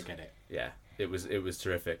never forget it. Yeah, it was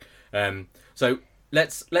terrific. So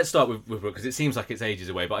let's start with Brooke because it seems like it's ages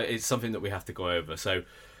away, but it's something that we have to go over. So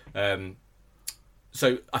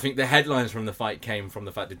So I think the headlines from the fight came from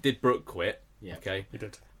the fact that did Brook quit? Yeah, okay, he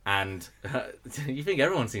did. And you think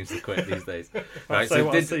everyone seems to quit these days, I'll right? say So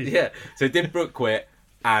what I see. so did Brook quit,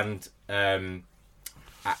 and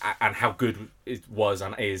how good it was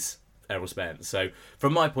and is Errol Spence. So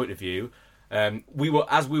from my point of view, we were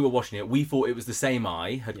watching it, we thought it was the same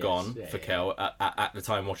eye had gone for Kel at the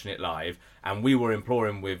time watching it live, and we were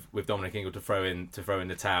imploring with Dominic Ingle to throw in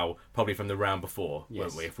the towel probably from the round before,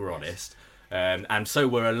 weren't we? If we're honest. And so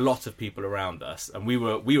were a lot of people around us, and we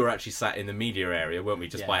were actually sat in the media area, weren't we?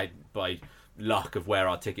 Just by luck of where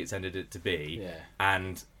our tickets ended it to be,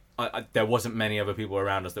 and there wasn't many other people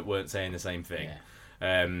around us that weren't saying the same thing.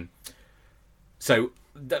 So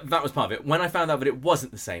that was part of it. When I found out that it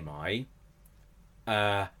wasn't the same eye,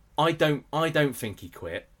 I don't think he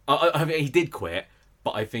quit. I mean, he did quit,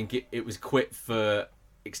 but I think it was quit for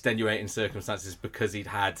extenuating circumstances because he'd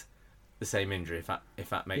had the same injury, if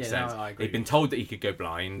that makes sense. No, I agree. He'd been told that he could go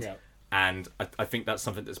blind, Yeah. and I think that's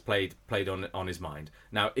something that's played on his mind.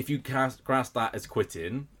 Now, if you grasp that as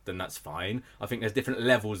quitting, then that's fine. I think there's different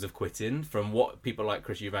levels of quitting, from what people like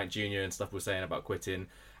Chris Eubank Jr. and stuff were saying about quitting,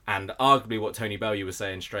 and arguably what Tony Bellew was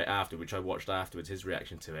saying straight after, which I watched afterwards, his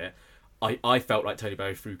reaction to it. I felt like Tony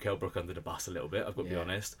Bellew threw Kell Brook under the bus a little bit, I've got to be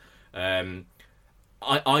honest.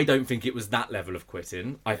 I don't think it was that level of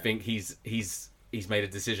quitting. I think he's made a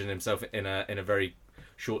decision himself in a very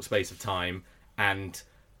short space of time, and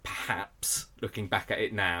perhaps looking back at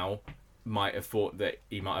it now, might have thought that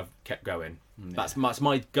he might have kept going. That's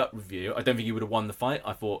my gut review. I don't think he would have won the fight.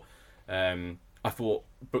 I thought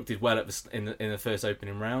Brook did well in the first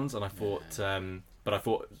opening rounds, and I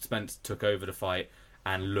thought Spence took over the fight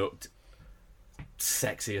and looked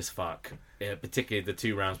sexy as fuck, particularly the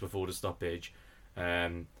 2 rounds before the stoppage,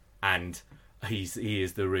 and he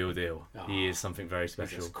is the real deal. He is something very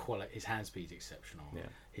special. His hand speed's exceptional. Yeah.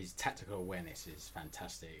 His tactical awareness is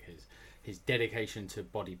fantastic. His dedication to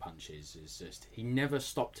body punches is just... He never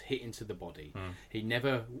stopped hitting to the body.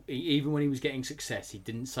 Even when he was getting success, he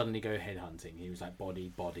didn't suddenly go headhunting. He was like body,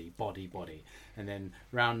 body, body, body. And then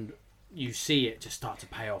you see it just start to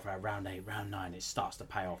pay off around round 8, round 9. It starts to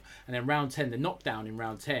pay off. And then round 10, the knockdown in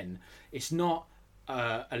round 10, it's not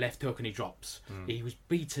a left hook and he drops. He was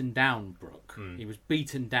beaten down, Brook. He was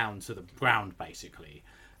beaten down to the ground, basically.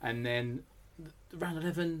 And then round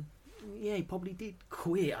 11, he probably did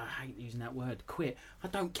quit. I hate using that word, quit. I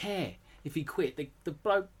don't care if he quit. The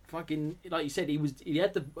bloke fucking, like you said, he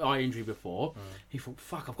had the eye injury before. He thought,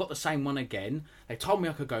 fuck, I've got the same one again. They told me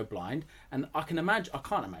I could go blind, and I can't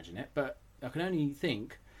imagine it, but I can only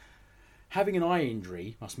think having an eye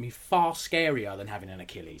injury must be far scarier than having an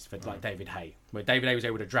Achilles for like David Haye, where David Haye was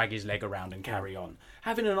able to drag his leg around and carry on.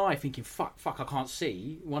 Having an eye, thinking fuck, I can't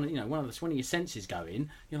see. One of your senses going.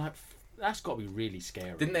 You're like, that's got to be really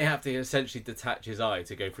scary. Didn't they have to essentially detach his eye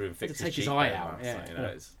to go through and fix take his his eye cheekbone? out?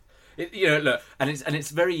 Yeah. Look, and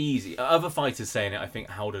it's very easy. Other fighters saying it, I think,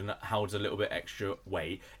 holds a little bit extra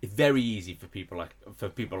weight. It's very easy for people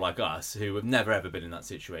like us who have never ever been in that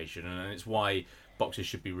situation, and it's why boxers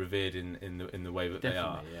should be revered in the way that they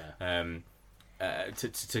are.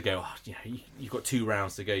 To go, you've got 2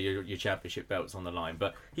 rounds to go, your championship belt's on the line,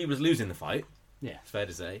 but he was losing the fight. Yeah, it's fair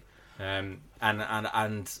to say. And I mean,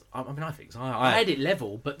 I think so. I had it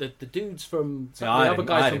level, but the dudes from the other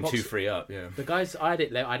guys, I had him 2-3 up. Yeah, the guys I had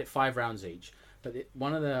it 5 rounds each. But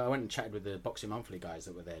I went and chatted with the Boxing Monthly guys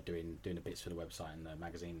that were there doing the bits for the website and the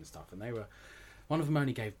magazine and stuff, and one of them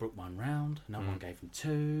only gave Brook 1 round, another one gave him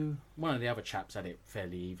 2. One of the other chaps had it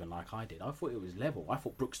fairly even, like I did. I thought it was level. I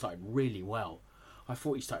thought Brook started really well.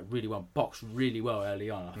 Boxed really well early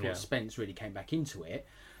on. I thought Spence really came back into it.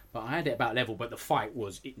 But I had it about level, but the fight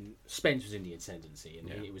Spence was in the ascendancy, and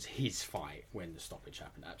it was his fight when the stoppage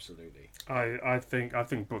happened. Absolutely. I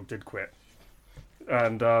think Brook did quit.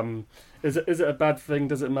 And is it a bad thing?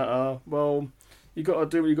 Does it matter? Well, you got to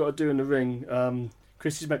do what you got to do in the ring.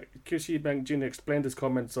 Chris Eubank Jr. explained his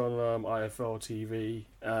comments on IFL TV,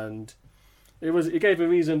 and he gave a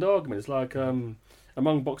reasoned argument. It's like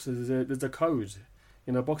among boxers, there's a code.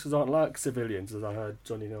 Boxers aren't like civilians, as I heard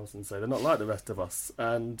Johnny Nelson say. They're not like the rest of us,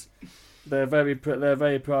 and they're very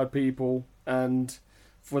proud people. And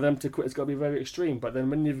for them to quit, it's got to be very extreme. But then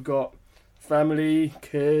when you've got family,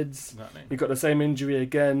 kids, you've got the same injury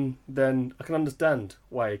again, then I can understand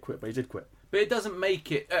why he quit. But he did quit. But it doesn't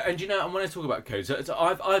make it. And when I talk about codes, so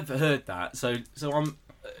I've heard that. So I'm,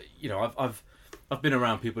 I've been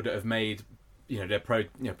around people that have made, their pro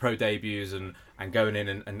debuts and going in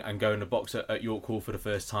and going to box at York Hall for the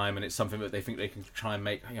first time, and it's something that they think they can try and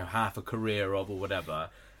make half a career of or whatever,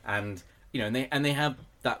 and and they have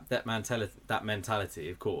that mentality,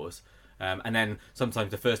 of course, And then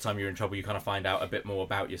sometimes the first time you're in trouble, you kind of find out a bit more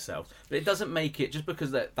about yourself. But it doesn't make it, just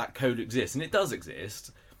because that code exists, and it does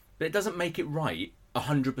exist, but it doesn't make it right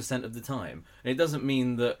 100% of the time. And it doesn't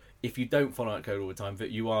mean that if you don't follow that code all the time,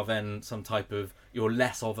 that you are then some type of, you're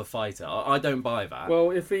less of a fighter. I don't buy that.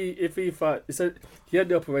 Well, if he fight, so he had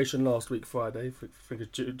the operation last week, Friday, I think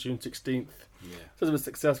it's June 16th. Yeah. Says it was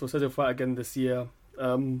successful. Says he'll fight again this year.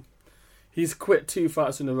 He's quit 2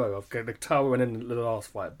 fights in a row. Okay, the Tower went in the last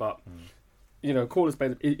fight, but call it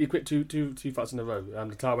spade. He quit two fights in a row.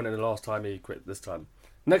 The Tower went in the last time. He quit this time.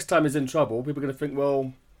 Next time he's in trouble, people are going to think,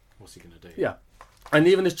 well, what's he going to do? Yeah, and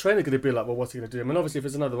even his trainer going to be like, well, what's he going to do? I mean, obviously, if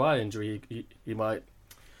it's another eye injury, he might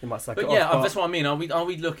sack it off. Yeah, that's what I mean. Are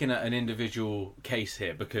we looking at an individual case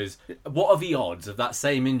here? Because what are the odds of that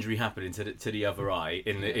same injury happening to the other eye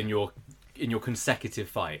in your consecutive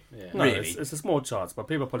fight? Yeah. No, really? It's a small chance, but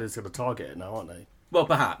people are probably just going to target it now, aren't they? Well,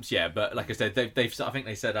 perhaps, yeah. But like I said, I think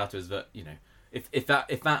they said afterwards that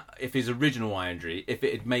if his original eye injury, if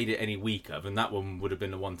it had made it any weaker, then that one would have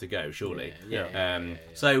been the one to go, surely. Yeah.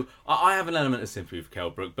 So I have an element of sympathy for Kell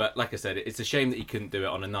Brook, but like I said, it's a shame that he couldn't do it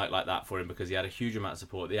on a night like that for him, because he had a huge amount of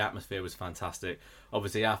support. The atmosphere was fantastic.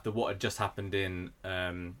 Obviously, after what had just happened in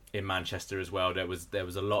Manchester as well, there was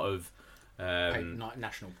a lot of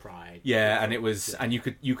national pride. Yeah, and it was, and you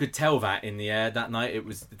could tell that in the air that night.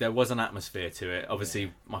 There was an atmosphere to it.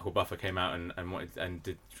 Obviously, Michael Buffer came out and wanted and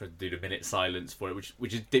tried to do the minute silence for it, which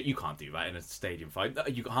is, you can't do that in a stadium fight.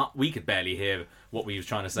 We could barely hear what we was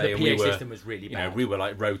trying to say. The PA system was really bad. We were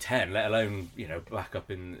like row 10, let alone back up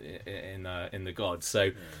in the gods.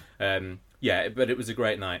 So but it was a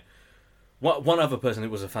great night. One other person it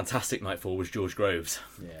was a fantastic night for was George Groves.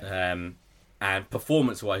 Yeah. And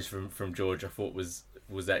performance-wise from George, I thought was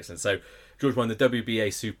excellent. So George won the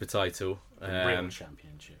WBA Super title, the real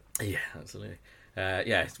championship. Yeah, absolutely.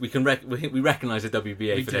 We can we recognise the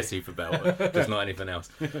WBA for their super belt, just not anything else.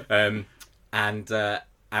 And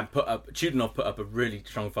Chudinov put up a really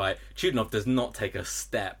strong fight. Chudinov does not take a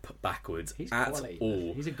step backwards at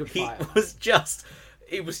all. He's a good fighter.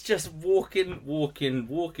 He was just walking,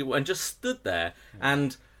 and just stood there.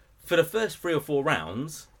 And for the first 3 or 4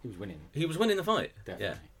 rounds, he was winning the fight.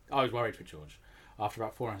 Definitely. Yeah. I was worried for George. After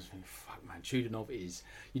about 4 rounds, I was thinking, fuck, man, Chudinov is...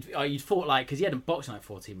 You'd thought, because he hadn't boxed in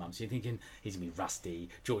 14 months, you're thinking, he's going to be rusty,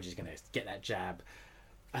 George is going to get that jab.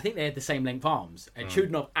 I think they had the same length arms, and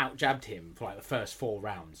Chudinov out-jabbed him for, the first 4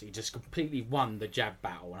 rounds. He just completely won the jab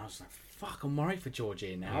battle, and I was like, fuck, I'm worried for George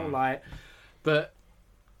here now. But...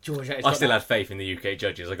 George, I still had faith in the UK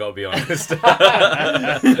judges, I got to be honest.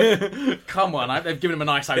 Come on, they've given him a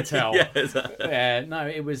nice hotel. Yeah, exactly.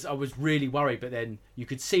 I was really worried, but then you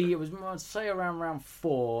could see it was, I'd say, around round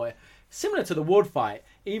 4, similar to the Ward fight.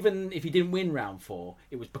 Even if he didn't win round 4,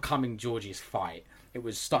 it was becoming George's fight. It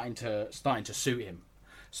was starting to suit him.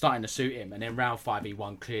 And then round 5 he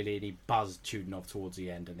won clearly, and he buzzed Chudinov towards the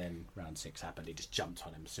end, and then round 6 happened. He just jumped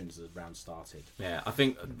on him as soon as the round started. Yeah, I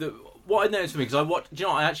think what I noticed for me, because I watched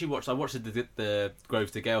the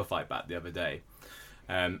Groves to Gale fight back the other day,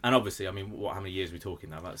 and obviously, I mean, how many years are we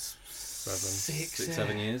talking now? That's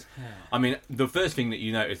 7 years. Yeah. I mean, the first thing that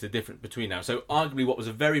you notice the difference between now. So arguably, what was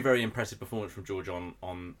a very, very impressive performance from George on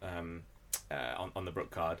the Brook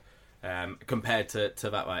card, compared to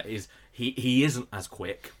that one, is he isn't as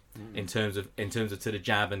quick in terms of to the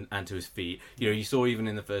jab and to his feet. You saw even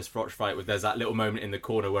in the first Froch fight where there's that little moment in the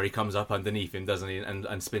corner where he comes up underneath him, doesn't he,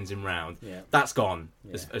 and spins him round. Yeah. That's gone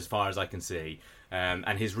as far as I can see.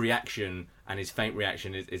 And his reaction and his feint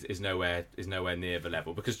reaction is nowhere near the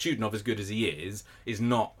level, because Chudinov, as good as he is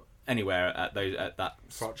not anywhere at that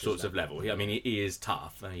sorts of level. I mean, he is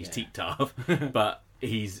tough and he's teak tough, but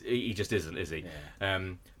he just isn't, is he? Yeah.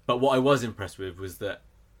 But what I was impressed with was that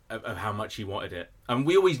of how much he wanted it, and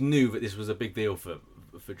we always knew that this was a big deal for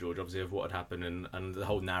George, obviously, of what had happened and the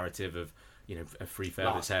whole narrative of a free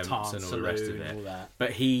failed attempts and all the rest of it.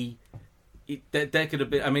 But there could have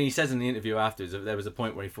been. I mean, he says in the interview afterwards that there was a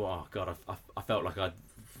point where he thought, "Oh God, I felt like I'd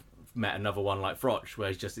met another one like Froch, where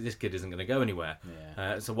he's just, this kid isn't going to go anywhere.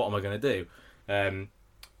 Yeah. So what am I going to do?"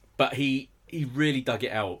 But he really dug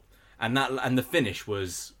it out, and the finish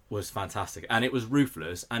was fantastic, and it was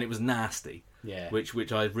ruthless, and it was nasty. Yeah.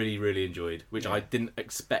 Which I really, really enjoyed, which I didn't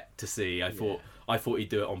expect to see. I thought he'd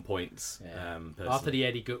do it on points. Yeah. After the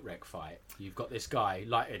Eddie Gutrek fight, you've got this guy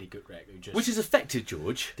like Eddie Gutrek which has affected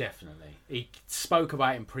George. Definitely. He spoke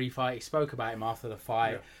about him pre-fight. He spoke about him after the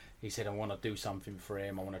fight. Yeah. He said, "I want to do something for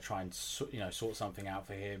him. I want to try and sort something out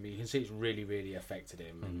for him." You can see it's really, really affected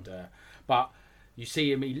him. And but you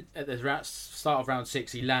see him at the start of round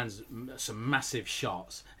 6. He lands some massive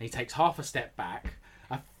shots, and he takes half a step back.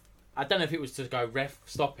 I don't know if it was to go ref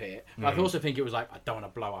stop it, but I also think it was like I don't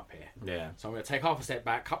want to blow up here. Yeah. So I'm going to take half a step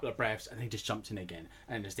back, couple of breaths, and he just jumped in again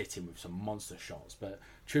and just hit him with some monster shots. But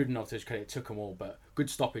Trudinov, to his credit, took them all. But good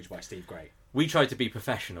stoppage by Steve Gray. We tried to be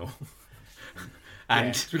professional.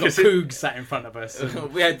 And we got Coog sat in front of us.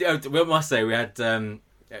 We had, we must say, we had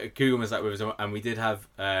Cougar was sat with us, and we did have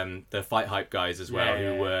the Fight Hype guys as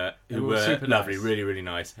well, who were super lovely, nice. really, really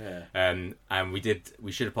nice. Yeah. And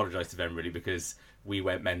we should apologise to them really because we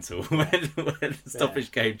went mental when the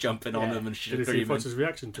stoppage came jumping on them and Did you see screaming. Foster's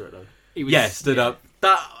reaction to it though? He was, Yeah, stood up.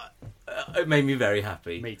 That it made me very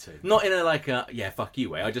happy. Me too. Not in a fuck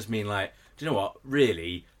you way. I just mean like, do you know what?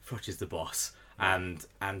 Really, Frotch is the boss. And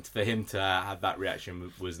for him to have that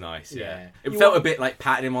reaction was nice. Yeah. It felt a bit like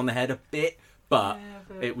patting him on the head a bit, but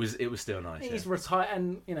it was still nice. He's retired,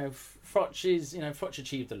 and Frotch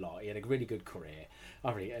achieved a lot. He had a really good career.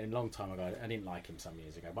 A long time ago, I didn't like him some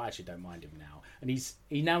years ago, but I actually don't mind him now. And you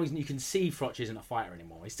can see Frotch isn't a fighter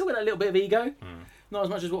anymore. He's still got a little bit of ego, not as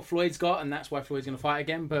much as what Floyd's got, and that's why Floyd's going to fight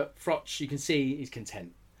again. But Frotch, you can see he's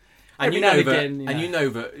content. And in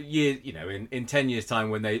 10 years' time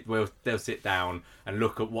when they'll sit down and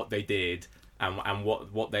look at what they did and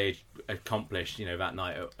what they accomplished, that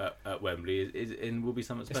night at Wembley, it will be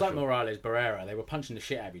something special. It's like Morales Barrera. They were punching the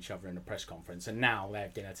shit out of each other in the press conference, and now they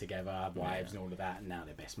have dinner together, have wives, and all of that, and now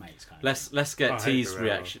they're best mates. Let's get T's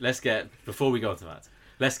reaction. Before we go on to that,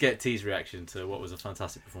 let's get T's reaction to what was a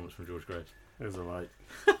fantastic performance from George Groves. It was alright.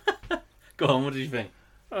 Go on, what did you think?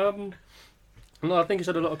 No, I think he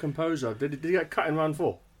showed a lot of composure. Did he get cut in round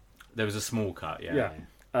 4? There was a small cut, yeah. Yeah.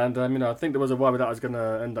 And, I think there was a worry that I was going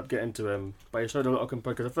to end up getting to him. But he showed a lot of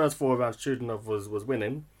composure. Because the first 4 rounds, Trudinov was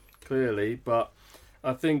winning, clearly. But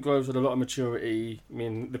I think Groves had a lot of maturity. I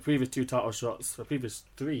mean, the previous 2 title shots, the previous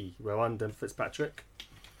 3 were under Fitzpatrick.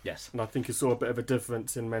 Yes. And I think you saw a bit of a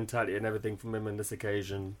difference in mentality and everything from him on this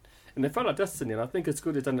occasion. And it felt like destiny. And I think it's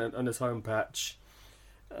good he's done it on his home patch.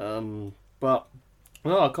 But...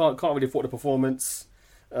 no, I can't really fault the performance.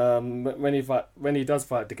 When he does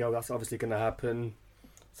fight DeGale, that's obviously going to happen.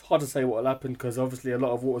 It's hard to say what will happen because obviously a lot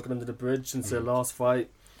of water's gone under the bridge since their last fight.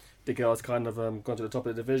 DeGale's kind of gone to the top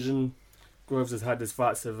of the division. Groves has had his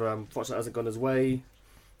fights of Frotch that hasn't gone his way.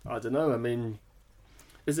 I don't know. I mean,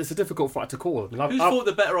 it's a difficult fight to call. I mean, Who's fought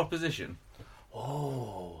the better opposition?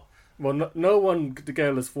 Oh, well, no one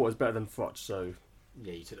DeGale has fought is better than Frotch. So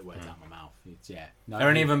yeah, you took the words out of my mouth. Are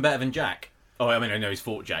any of them better than Jack? Oh, I mean, I know he's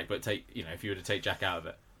fought Jack, but if you were to take Jack out of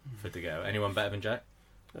it for DeGale, anyone better than Jack?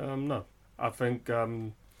 No, I think.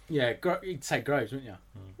 You'd say Groves, wouldn't you?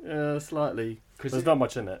 Yeah, slightly. Because there's not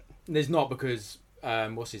much in it. There's not because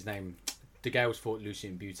what's his name? DeGale's fought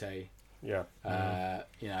Lucien Butte. Yeah.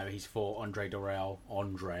 He's fought Andre Dorrell.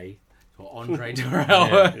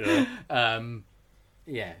 Dorrell.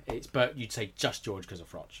 But you'd say just George because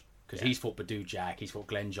of Frotch. Because he's fought Badou Jack, he's fought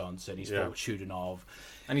Glenn Johnson, he's fought Chudinov.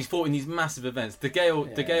 And he's fought in these massive events.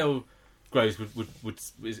 DeGale Groves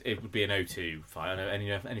would be an O2 fight. I don't know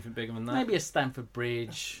anything bigger than that. Maybe a Stamford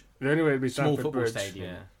Bridge. The only way it'd be small Stamford football Bridge. stadium.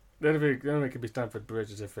 Yeah. The only way it could be Stamford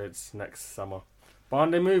Bridge is if it's next summer. But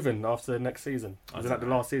aren't they moving after next season? Is it like the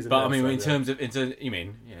last season? But I mean, in terms of,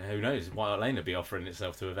 who knows? Why Hart Lane would be offering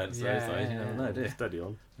itself to events those days. You never know, do you? Steady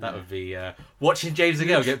on. That would be watching James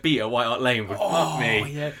DeGale get beat at White Hart Lane would fuck me.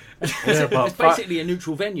 Yeah. It's basically a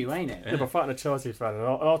neutral venue, ain't it? Yeah, but fighting a Chelsea fan,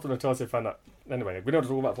 and after a Chelsea fan, anyway, we don't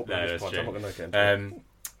talk about football. No, this that's podcast. true. I'm not going to get into it.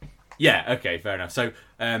 Yeah, okay, fair enough. So,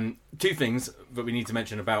 2 things that we need to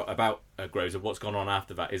mention about Groves of what's gone on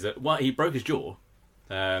after that is that he broke his jaw.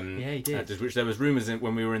 He did. Which there was rumours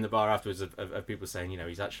when we were in the bar afterwards of people saying,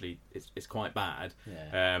 he's actually it's quite bad.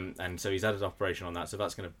 Yeah. And so he's had his operation on that, so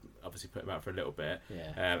that's going to obviously put him out for a little bit.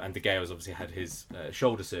 Yeah. And DeGale's obviously had his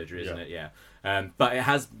shoulder surgery, isn't it? Yeah.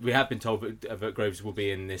 But we have been told that Groves will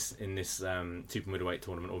be in this super middleweight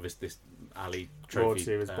tournament, or this Ali Trophy World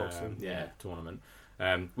Series boxing. tournament.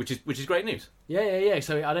 Which is great news. Yeah.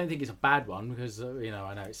 So I don't think it's a bad one because I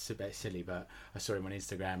know it's a bit silly, but I saw him on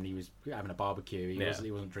Instagram and he was having a barbecue.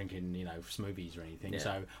 He wasn't drinking smoothies or anything. Yeah.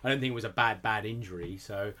 So I don't think it was a bad injury.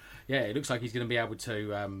 So yeah, it looks like he's going to be able to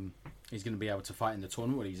fight in the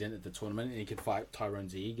tournament when he's in at the tournament, and he could fight Tyrone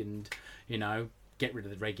Zeig and get rid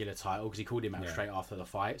of the regular title because he called him out straight after the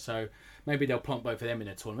fight. So maybe they'll plonk both of them in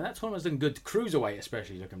a tournament. That tournament's looking good. Cruiserweight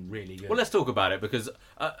especially is looking really good. Well, let's talk about it because.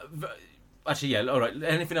 Actually, yeah. All right.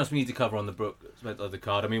 Anything else we need to cover on the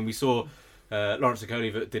card? I mean, we saw Lawrence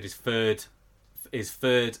Okoli that did his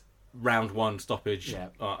third round 1 stoppage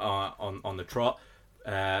on the trot.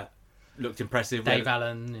 Looked impressive. Dave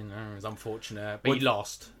Allen, it was unfortunate, but he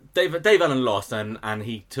lost. Dave Allen lost, and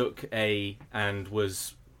he took and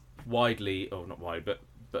was widely, not wide, but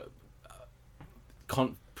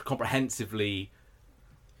comprehensively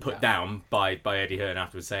put down by Eddie Hearn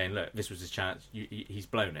afterwards, saying, "Look, this was his chance. He's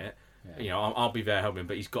blown it. You know, I'll be there helping him,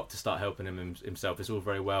 but he's got to start helping himself. It's all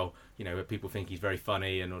very well, you know, people think he's very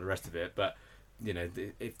funny and all the rest of it, but you know,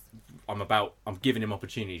 if I'm giving him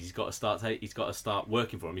opportunities. He's got to start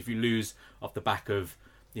working for him. If you lose off the back of,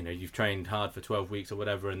 you know, you've trained hard for 12 weeks or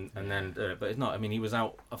whatever, and then, but it's not. I mean, he was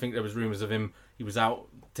out. I think there was rumours of him. He was out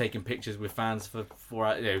taking pictures with fans for 4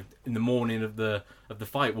 hours, you know, in the morning of the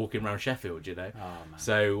fight, walking around Sheffield. You know,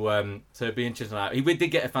 so it'd be interesting. He did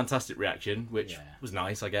get a fantastic reaction, which was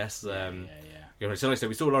nice, I guess. So like I said,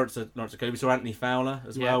 we saw Lawrence Okoye, we saw Anthony Fowler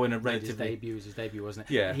as well in a relatively... It was his debut, wasn't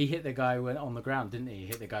it? Yeah. He hit the guy on the ground, didn't he? He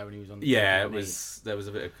hit the guy when he was on the there was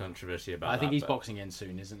a bit of controversy about that. I think he's boxing in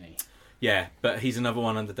soon, isn't he? Yeah, but he's another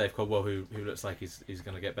one under Dave Caldwell who looks like he's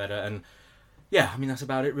going to get better. And yeah, I mean, that's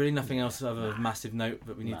about it really. Nothing else of a massive note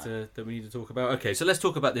that we need to talk about. Okay, so let's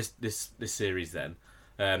talk about this series then.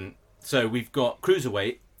 So we've got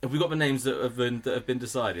Cruiserweight. Have we got the names that have been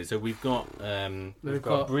decided? So we've got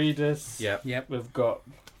Breedis. Yep. We've got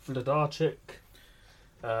Vladarchik.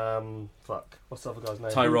 What's the other guy's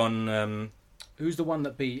name? Tyron. Who's the one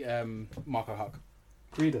that beat Marco Huck?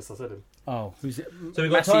 Breedis, I said him. Oh, who's it? So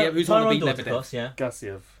we've got who's the one that Tyron beat Lebedev? Yeah.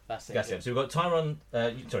 Gassiev. That's it. Gassiev. So we've got Tyron.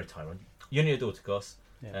 Junior Dorticos.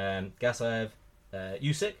 Gassiev.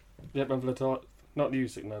 Usyk. Yep, and Vladarchik. Not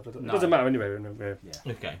Usyk, no. It doesn't matter anyway.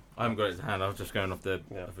 Yeah. Okay, I haven't got it to hand. I was just going off the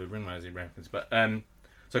ring magazine reference, but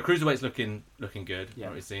so Cruiserweight's looking good. Yeah,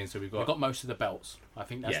 what we've seen. So we've got most of the belts. I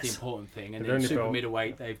think that's the important thing. And then super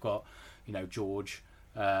middleweight, they've got, you know, George.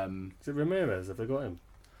 Is it Ramirez? Have they got him?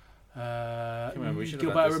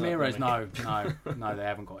 Gilberto Ramirez? No, they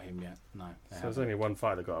haven't got him yet. No. So there's only one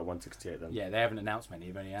fight that got at 168 then. Yeah, they haven't announced many.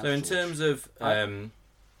 They've only announced so in George. terms of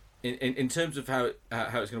in terms of how it's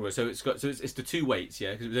going to work, so it's the two weights,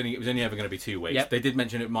 yeah, because it was only ever going to be two weights. Yep. They did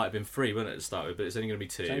mention it might have been three, wasn't it, to start with, but it's only going to be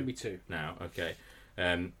two. It's only be two now. Okay,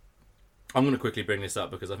 I'm going to quickly bring this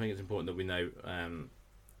up because I think it's important that we know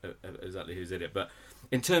exactly who's in it. But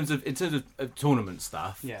in terms of tournament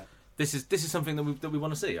stuff, this is something that we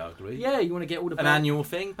want to see, arguably. Yeah, you want to get all the an annual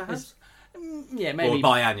thing, perhaps. Yeah, maybe. Or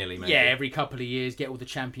biannually, maybe. Yeah, every couple of years, get all the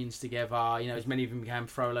champions together. You know, as many of them can,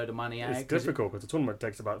 throw a load of money at it. It's difficult because the tournament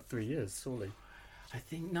takes about 3 years, surely. I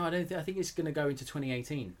think I don't. I think it's going to go into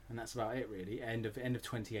 2018, and that's about it, really. End of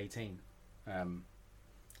 2018.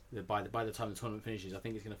 By the time the tournament finishes, I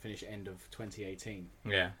think it's going to finish end of 2018.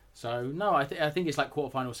 Yeah. So no, I think it's like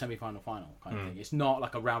quarter-final, semi-final, final kind of thing. It's not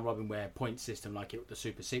like a round robin where point system like the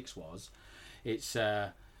Super 6 was. It's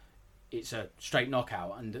a straight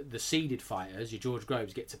knockout, and the seeded fighters, your George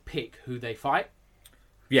Groves, get to pick who they fight.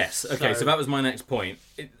 Yes. Okay. So that was my next point.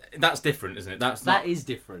 That's different, isn't it? That is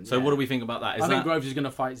different. So what do we think about that? I think Groves is going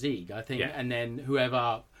to fight Zieg. I think, Yeah. and then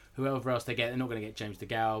whoever else they get, they're not going to get James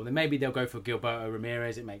DeGale. Then maybe they'll go for Gilberto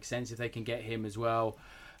Ramirez. It makes sense if they can get him as well.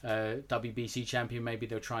 WBC champion. Maybe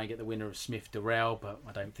they'll try and get the winner of Smith Durrell, but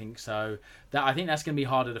I don't think so. I think that's going to be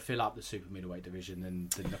harder to fill up the super middleweight division than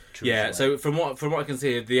the yeah. So from what I can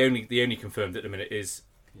see, the only confirmed at the minute is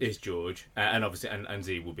George, and obviously and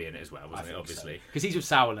Z will be in it as well, wasn't it? Obviously, because he's with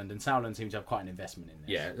Sauerland, and Sauerland seems to have quite an investment in this.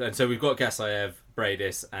 Yeah, and so we've got Gassiev,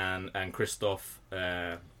 Breidis, and Christoph.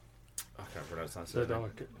 I can't pronounce that.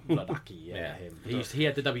 Vladaki, yeah, him. He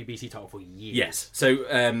had the WBC title for years. Yes. So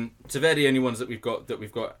they're the only ones that we've got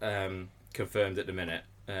confirmed at the minute,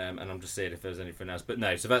 and I'm just seeing if there's anything else. But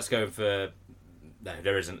no, so that's going for. No,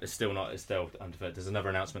 there isn't. It's still not. It's still undeferred. There's another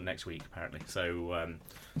announcement next week, apparently. So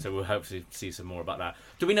we'll hopefully see some more about that.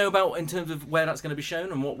 Do we know about in terms of where that's going to be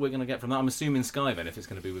shown and what we're going to get from that? I'm assuming Sky then, if it's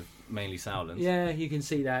going to be with mainly Sauerland. Yeah, you can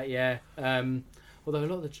see that. Yeah. Although a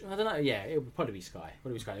lot of I don't know. Yeah, it would probably be Sky. It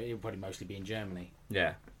would probably mostly be in Germany.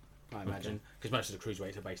 Yeah. I imagine because most of the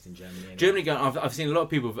cruiserweights are based in Germany. Anyway. Germany, I've seen a lot of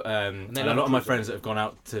people, and a lot of my friends that have gone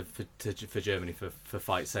out for Germany for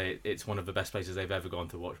fights say it's one of the best places they've ever gone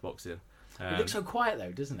to watch boxing. It looks so quiet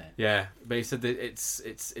though, doesn't it? Yeah, but he said that it's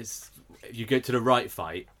if you get to the right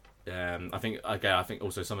fight. I think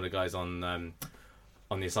also some of the guys on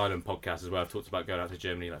the Asylum podcast as well have talked about going out to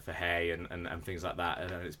Germany like for Hay and things like that,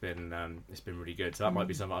 and it's been really good. So that might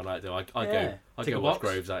be something I'd like to do. I'd go watch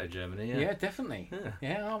Groves out in Germany. Yeah, definitely.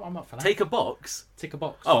 Yeah, I'm up for that. Take a box. Tick a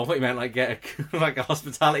box. Oh, I thought you meant like get a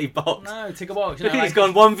hospitality box. No, tick a box. Look, he's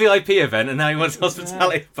gone one VIP event and now he wants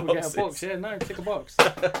hospitality boxes. We'll get a box. Yeah, no, tick a box.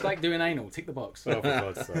 It's like doing anal. Tick the box. Oh, for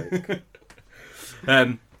God's sake.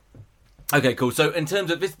 Okay, cool. So in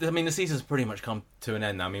terms of this, I mean, the season's pretty much come to an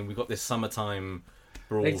end now. I mean, we've got this summertime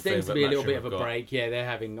brawl There thing seems to that be a little Matchroom bit of have a got. break. Yeah, they're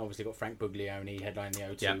having obviously got Frank Buglioni headlining the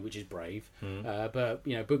O2, Yeah. which is brave. Mm. But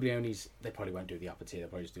Buglioni's, they probably won't do the upper tier. They'll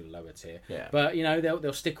probably just do the lower tier. Yeah. But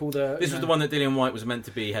they'll stick all the. This was the one that Dillian White was meant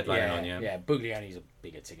to be headlining on. Yeah, Buglioni's a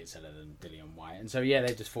bigger ticket seller than Dillian White, and so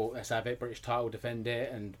they just thought, let's have it, British title, defend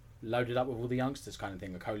it, and load it up with all the youngsters, kind of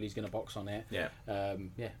thing. Coley's going to box on it. Yeah.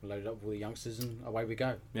 Load it up with all the youngsters, and away we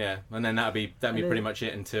go. Yeah, and then that'd be pretty much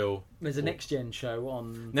it until there's a next gen show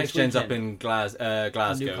on. Next gen's up in Glasgow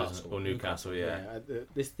Newcastle. or Newcastle. Yeah.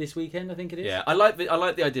 This weekend, I think it is. Yeah, I like the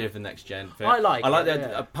idea of the next gen. I like the it, idea.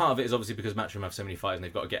 yeah. Part of it is obviously because Matchroom have so many fights and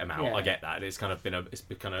they've got to get them out. Yeah. I get that. It's kind of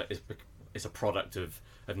it's a product of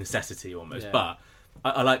necessity almost. Yeah. But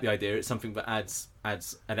I like the idea. It's something that adds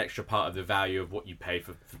an extra part of the value of what you pay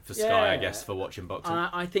for Sky, I guess, for watching boxing.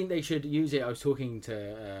 I think they should use it. I was talking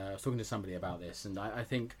to somebody about this, and I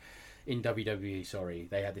think in WWE,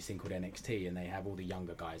 they had this thing called NXT, and they have all the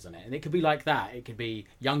younger guys on it, and it could be like that. It could be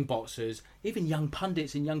young boxers, even young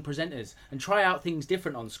pundits and young presenters, and try out things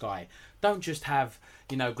different on Sky. Don't just have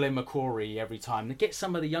Glenn McCrory every time. Get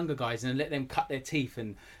some of the younger guys and let them cut their teeth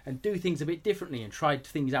and do things a bit differently and try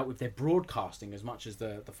things out with their broadcasting as much as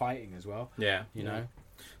the fighting as well. Yeah, you know.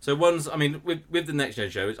 So with the next gen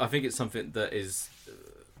show, I think it's something that is.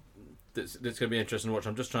 That's going to be interesting to watch.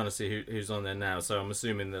 I'm just trying to see who's on there now. So I'm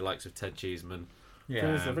assuming the likes of Ted Cheeseman.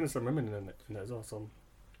 Yeah, I think there's some women in it as well. Some.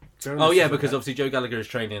 Because obviously Joe Gallagher is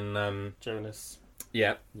training Jonas.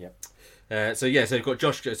 Yeah. Yep. So you've got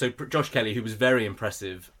Josh Kelly, who was very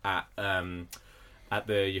impressive at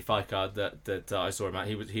the fight card that I saw him at.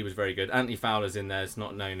 He was very good. Anthony Fowler's in there. It's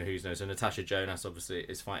not known who's known. So Natasha Jonas obviously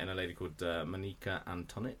is fighting a lady called Monika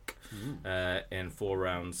Antonic in 4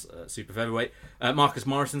 rounds super featherweight. Marcus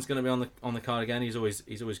Morrison's going to be on the card again. He's always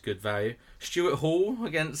good value. Stuart Hall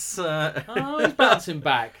against. He's bouncing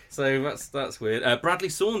back. So that's weird. Bradley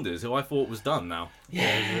Saunders, who I thought was done now.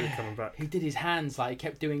 Yeah, he's really coming back. He did his hands, he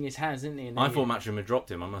kept doing his hands, didn't he? And I thought Matchroom had dropped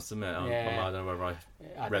him, I must admit. I don't know whether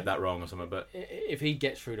I read that wrong or something, but if he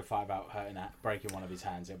gets through the fight without breaking one of his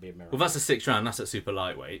hands, it'll be a miracle. Well, that's a 6th round. That's at super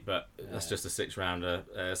lightweight, but that's just a 6th rounder.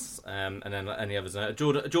 And then any others?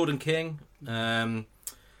 Jordan King. And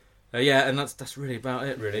that's really about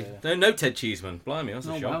it. Really, no Ted Cheeseman. Blimey, that's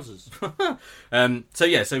a shock.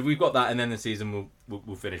 Wowzers. So we've got that, and then the season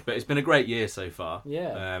will finish. But it's been a great year so far.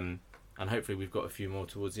 Yeah. And hopefully we've got a few more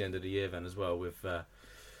towards the end of the year then as well with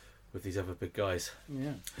these other big guys.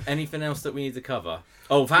 Yeah. Anything else that we need to cover?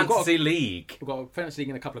 Oh, Fantasy League. We've got Fantasy League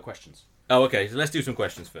and a couple of questions. Oh, okay. So let's do some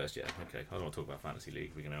questions first. Yeah. Okay. I don't want to talk about Fantasy League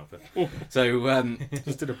if we can help it. So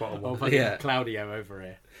just to the bottom one. Claudio over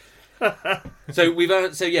here. So we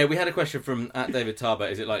had a question from David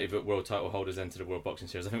Tarbutt. Is it likely that world title holders enter the World Boxing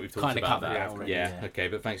Series? I think we've talked about that. Yeah. Okay,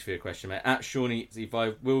 but thanks for your question, mate. At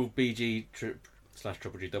Shawnee5, will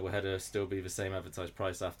BG/Triple G doubleheader still be the same advertised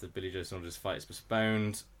price after Billy Joe Saunders' fight is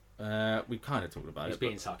postponed? We kind of talked about He's it.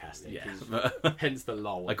 being sarcastic. Yeah. Hence the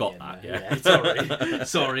lol. I got that. Yeah.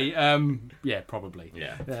 Sorry. Yeah, probably.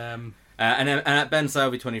 Yeah. And at Ben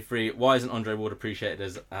Salvi 23, why isn't Andre Ward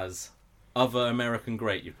appreciated as other American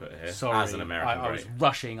great? You put here. Sorry, as an American great. I was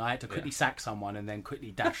rushing. I had to quickly sack someone and then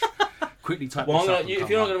quickly dash. Quickly type. Well, if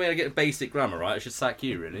you're not going to be able to get basic grammar right, I should sack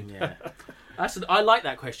you really. Yeah. I like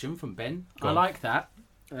that question from Ben. I like that.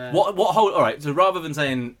 All right. So rather than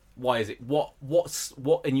saying why is it, what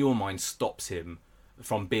in your mind stops him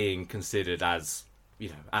from being considered as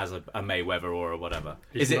as a Mayweather or a whatever?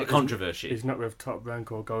 Is it a controversy? He's not with Top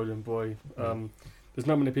Rank or Golden Boy. There's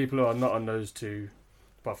not many people who are not on those two,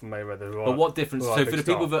 apart from Mayweather. But what difference? So for the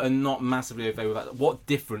people that are not massively okay with that, what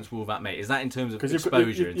difference will that make? Is that in terms of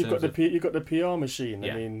exposure? You've got the PR machine.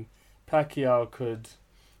 Yeah. I mean, Pacquiao could.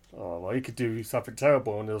 Oh well, he could do something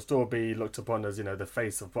terrible, and he'll still be looked upon as the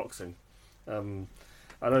face of boxing.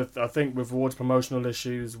 I think with Ward's promotional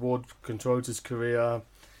issues, Ward controls his career.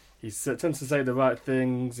 He tends to say the right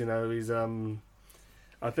things. He's.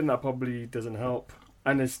 I think that probably doesn't help,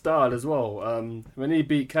 and his style as well. When he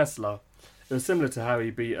beat Kessler, it was similar to how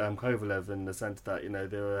he beat Kovalev in the sense that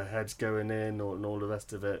there were heads going in and all the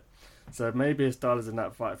rest of it. So maybe his style isn't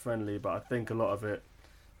that fight friendly, but I think a lot of it.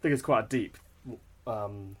 I think it's quite deep.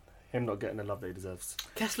 Him not getting the love that he deserves.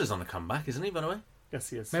 Kessler's on a comeback, isn't he? By the way, yes,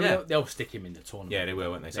 he is. Maybe they'll stick him in the tournament. Yeah, they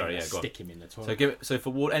will, won't they? Sorry, go stick on. him in the tournament. So for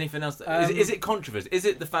Ward, anything else? Is it controversy? Is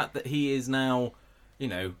it the fact that he is now,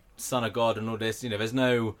 son of God and all this? There's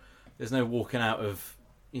no walking out of,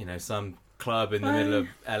 some club in the middle of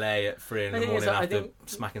LA at 3 in the morning after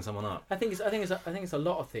smacking someone up. I think it's a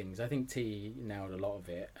lot of things. I think T nailed a lot of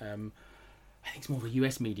it. I think it's more of a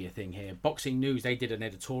US media thing here. Boxing News, they did an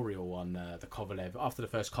editorial on the Kovalev after the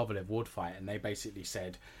first Kovalev Ward fight, and they basically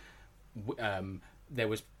said there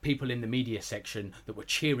was people in the media section that were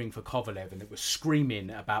cheering for Kovalev and that were screaming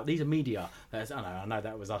about, these are media. I know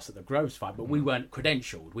that was us at the Groves fight, but we weren't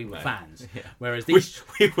credentialed. We were fans. Yeah. Whereas these...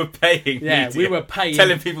 We were paying Yeah, media, we were paying...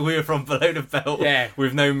 telling people we were from below the belt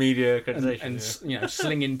with no media accreditation. And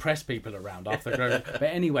slinging press people around after the Groves. But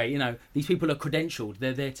anyway, these people are credentialed.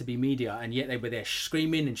 They're there to be media, and yet they were there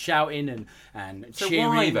screaming and shouting and so cheering.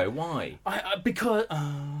 why, though? Why? Because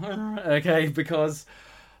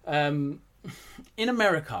in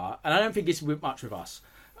America, and I don't think it's much with us,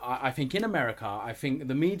 I think in America, I think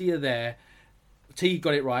the media there, T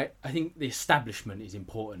got it right, I think the establishment is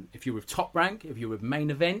important. If you're with Top Rank, if you're with Main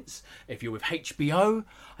Events, if you're with HBO,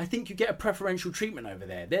 I think you get a preferential treatment over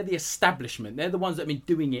there. They're the establishment. They're the ones that have been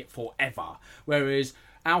doing it forever. Whereas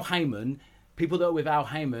Al Heyman, people that are with Al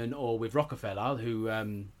Heyman or with Rockefeller, who,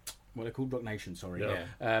 what they're called, Rock Nation, sorry,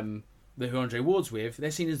 who Andre Ward's with,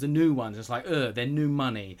 they're seen as the new ones. It's like, they're new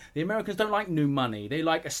money. The Americans don't like new money. They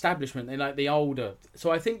like establishment. They like the older.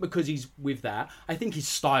 So I think because he's with that, I think his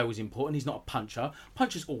style is important. He's not a puncher.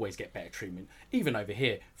 Punchers always get better treatment. Even over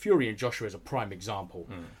here, Fury and Joshua is a prime example.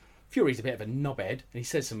 Fury's a bit of a knobhead, and he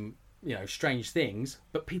says some, strange things,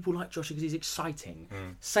 but people like Joshua because he's exciting.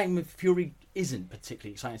 Same with Fury isn't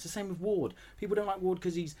particularly exciting. It's the same with Ward. People don't like Ward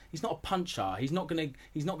because he's not a puncher. He's not gonna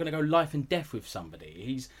go life and death with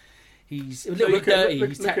somebody. He's a little bit dirty.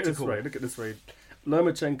 He's tactical. Look at this way.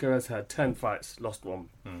 Lomachenko has had 10 fights, lost one.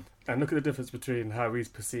 And look at the difference between how he's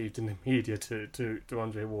perceived in the media to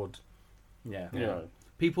Andre Ward. Yeah.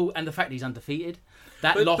 People, and the fact he's undefeated.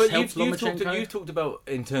 That loss helps Lomachenko. You've talked about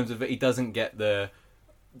in terms of that he doesn't get the.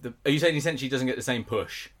 Are you saying essentially he doesn't get the same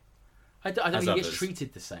push? I don't think he gets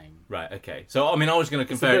treated the same. Right. Okay. So I was going to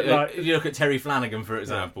compare. If you look at Terry Flanagan, for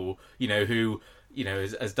example, who.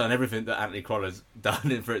 Has done everything that Anthony Crowler's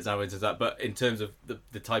done, for example, into that. But in terms of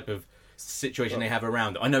the type of situation they have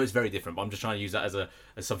around, I know it's very different. But I'm just trying to use that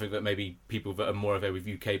as something that maybe people that are more aware with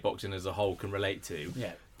UK boxing as a whole can relate to.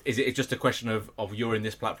 Yeah. Is it just a question of you're in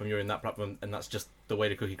this platform, you're in that platform, and that's just the way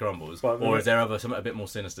the cookie crumbles, or is there something a bit more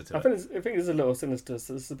sinister to it? I think it's a little sinister.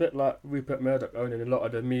 So it's a bit like Rupert Murdoch owning a lot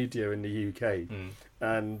of the media in the UK,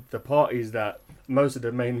 and the parties that most of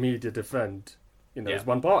the main media defend, is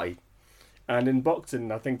one party. And in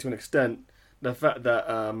boxing, I think to an extent, the fact that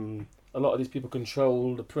a lot of these people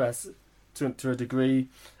control the press to a degree,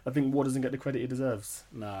 I think Ward doesn't get the credit he deserves.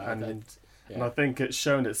 No, and I think it's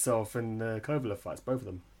shown itself in the Kovalev fights, both of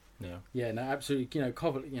them. Yeah, no, absolutely.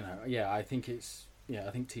 Kovalev, I think I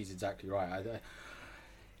think T's exactly right.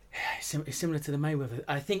 It's similar to the Mayweather.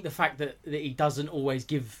 I think the fact that he doesn't always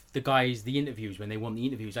give the guys the interviews when they want the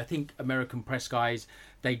interviews. I think American press guys,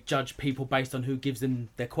 they judge people based on who gives them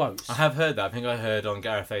their quotes. I have heard that. I think I heard on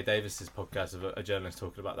Gareth A. Davis's podcast of a journalist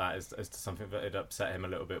talking about that as to something that had upset him a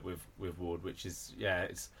little bit with Ward, which is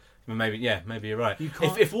maybe you're right.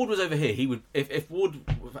 If Ward was over here, he would. If Ward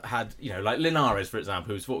had like Linares, for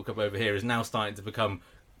example, who's fought a couple over here, is now starting to become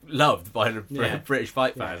loved by the British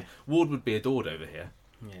fight fans. Ward would be adored over here.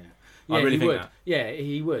 Yeah, I really think would. that. Yeah,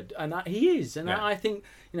 he would, and he is, and I think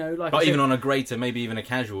but even on a greater, maybe even a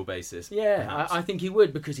casual basis. Yeah, I think he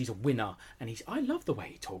would because he's a winner, and I love the way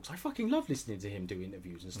he talks. I fucking love listening to him do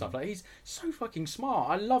interviews and stuff. Like he's so fucking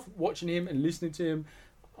smart. I love watching him and listening to him.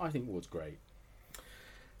 I think Ward's great.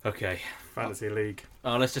 Okay, Fantasy League.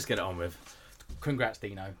 Let's just get it on with. Congrats,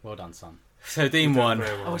 Dino. Well done, son. So Dean won.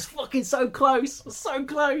 I was fucking so close. I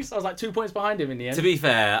was like 2 points behind him in the end. To be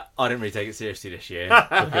fair, I didn't really take it seriously this year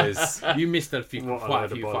because you missed quite a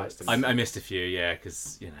few fights. I missed a few,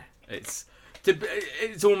 because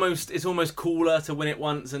it's almost cooler to win it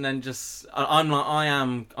once and then just I'm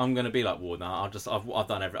going to be like Ward now. I've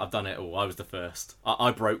done it all. I was the first. I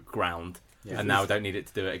broke ground, and now I don't need it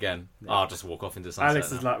to do it again. Yeah. I'll just walk off into sunset.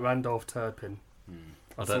 Alex is like Randolph Turpin.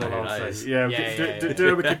 I don't know who that is. Yeah, do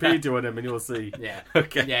a Wikipedia on him and you'll see. Yeah.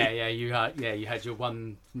 Okay. Yeah. You had your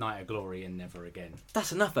one night of glory and never again.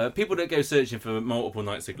 That's enough. People that go searching for multiple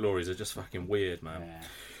nights of glories are just fucking weird, man.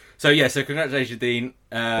 Yeah. So congratulations, Dean.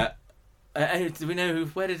 Do we know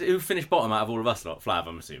who finished bottom out of all of us lot? Flav,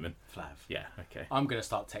 I'm assuming. Flav. Yeah. Okay. I'm gonna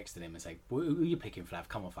start texting him and say, "Who are you picking, Flav?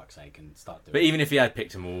 Come on, fuck's sake!" and start doing. But even if he had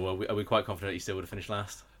picked them all, are we quite confident he still would have finished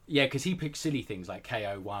last? Yeah, because he picked silly things like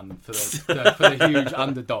KO1 for the huge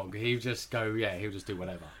underdog. He'll just do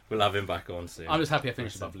whatever. We'll have him back on soon. I'm just happy I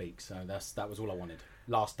finished above League, so that was all I wanted.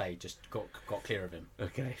 Last day just got clear of him.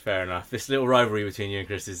 Okay, fair enough. This little rivalry between you and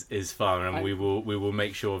Chris is fun, and we will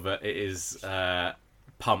make sure that it is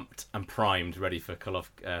pumped and primed, ready for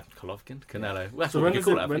Golovkin? Canelo. Well, So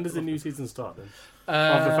when does the new season start then?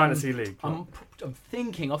 Of the Fantasy League? I'm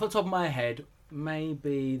thinking, off the top of my head,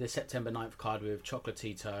 maybe the September 9th card with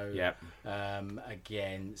Chocolatito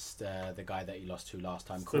against the guy that he lost to last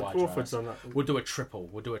time, So Crawford's on that. We'll do a triple.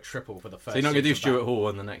 We'll do a triple for the first. So you're not going to do 6 Stuart Hall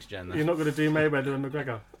on the next gen then? You're not going to do Mayweather and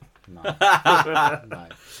McGregor? No. No.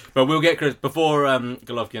 But we'll get Chris before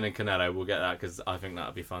Golovkin and Canelo. We'll get that because I think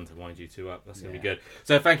that'll be fun to wind you two up. That's going to be good.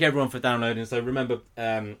 So thank you everyone for downloading. So remember,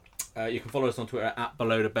 you can follow us on Twitter at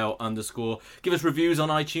 @belowthebelt_. Give us reviews on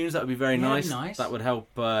iTunes. That would be very nice. That would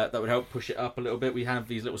help. That would help push it up a little bit. We have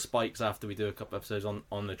these little spikes after we do a couple episodes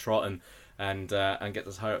on the trot and get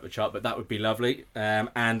us higher up the chart. But that would be lovely. And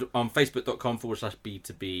on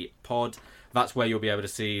Facebook.com/B2B pod. That's where you'll be able to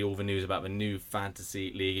see all the news about the new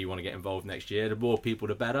fantasy league you want to get involved next year. The more people,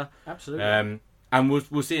 the better. Absolutely. And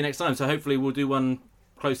we'll see you next time. So hopefully we'll do one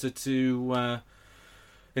closer to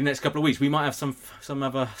in the next couple of weeks. We might have some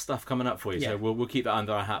other stuff coming up for you. So we'll keep that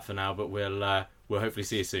under our hat for now. But we'll hopefully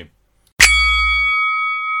see you soon.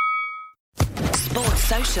 Sports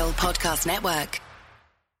Social Podcast Network.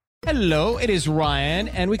 Hello, it is Ryan,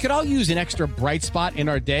 and we could all use an extra bright spot in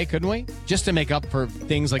our day, couldn't we? Just to make up for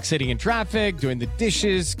things like sitting in traffic, doing the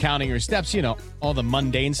dishes, counting your steps, all the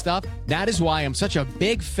mundane stuff. That is why I'm such a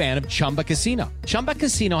big fan of Chumba Casino. Chumba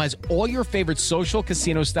Casino has all your favorite social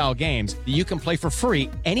casino-style games that you can play for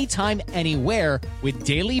free anytime, anywhere with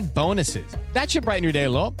daily bonuses. That should brighten your day a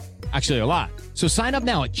little. Actually, a lot. So sign up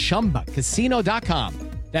now at ChumbaCasino.com.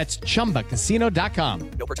 That's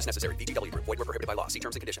ChumbaCasino.com. No purchase necessary. VGW Group. Void where prohibited by law. See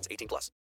terms and conditions. 18+.